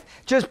your life.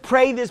 Just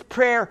pray this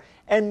prayer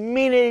and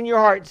mean it in your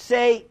heart.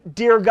 Say,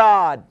 Dear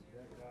God,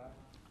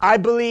 I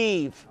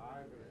believe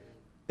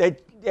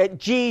that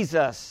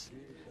Jesus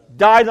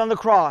died on the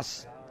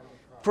cross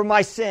for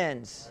my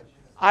sins.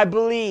 I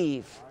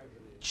believe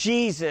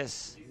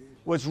Jesus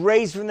was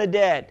raised from the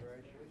dead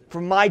for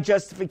my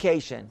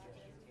justification.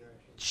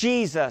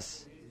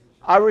 Jesus,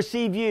 I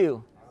receive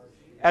you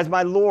as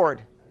my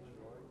Lord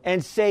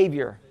and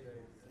Savior.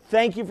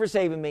 Thank you for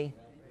saving me.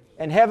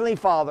 And Heavenly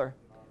Father,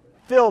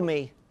 fill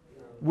me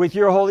with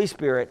your Holy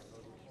Spirit.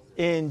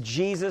 In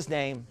Jesus'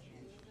 name,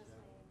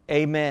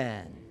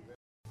 amen.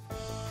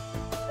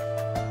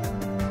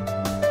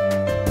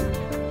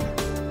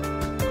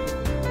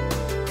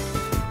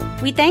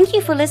 We thank you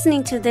for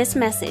listening to this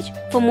message.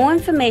 For more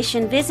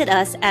information, visit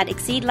us at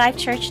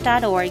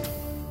exceedlifechurch.org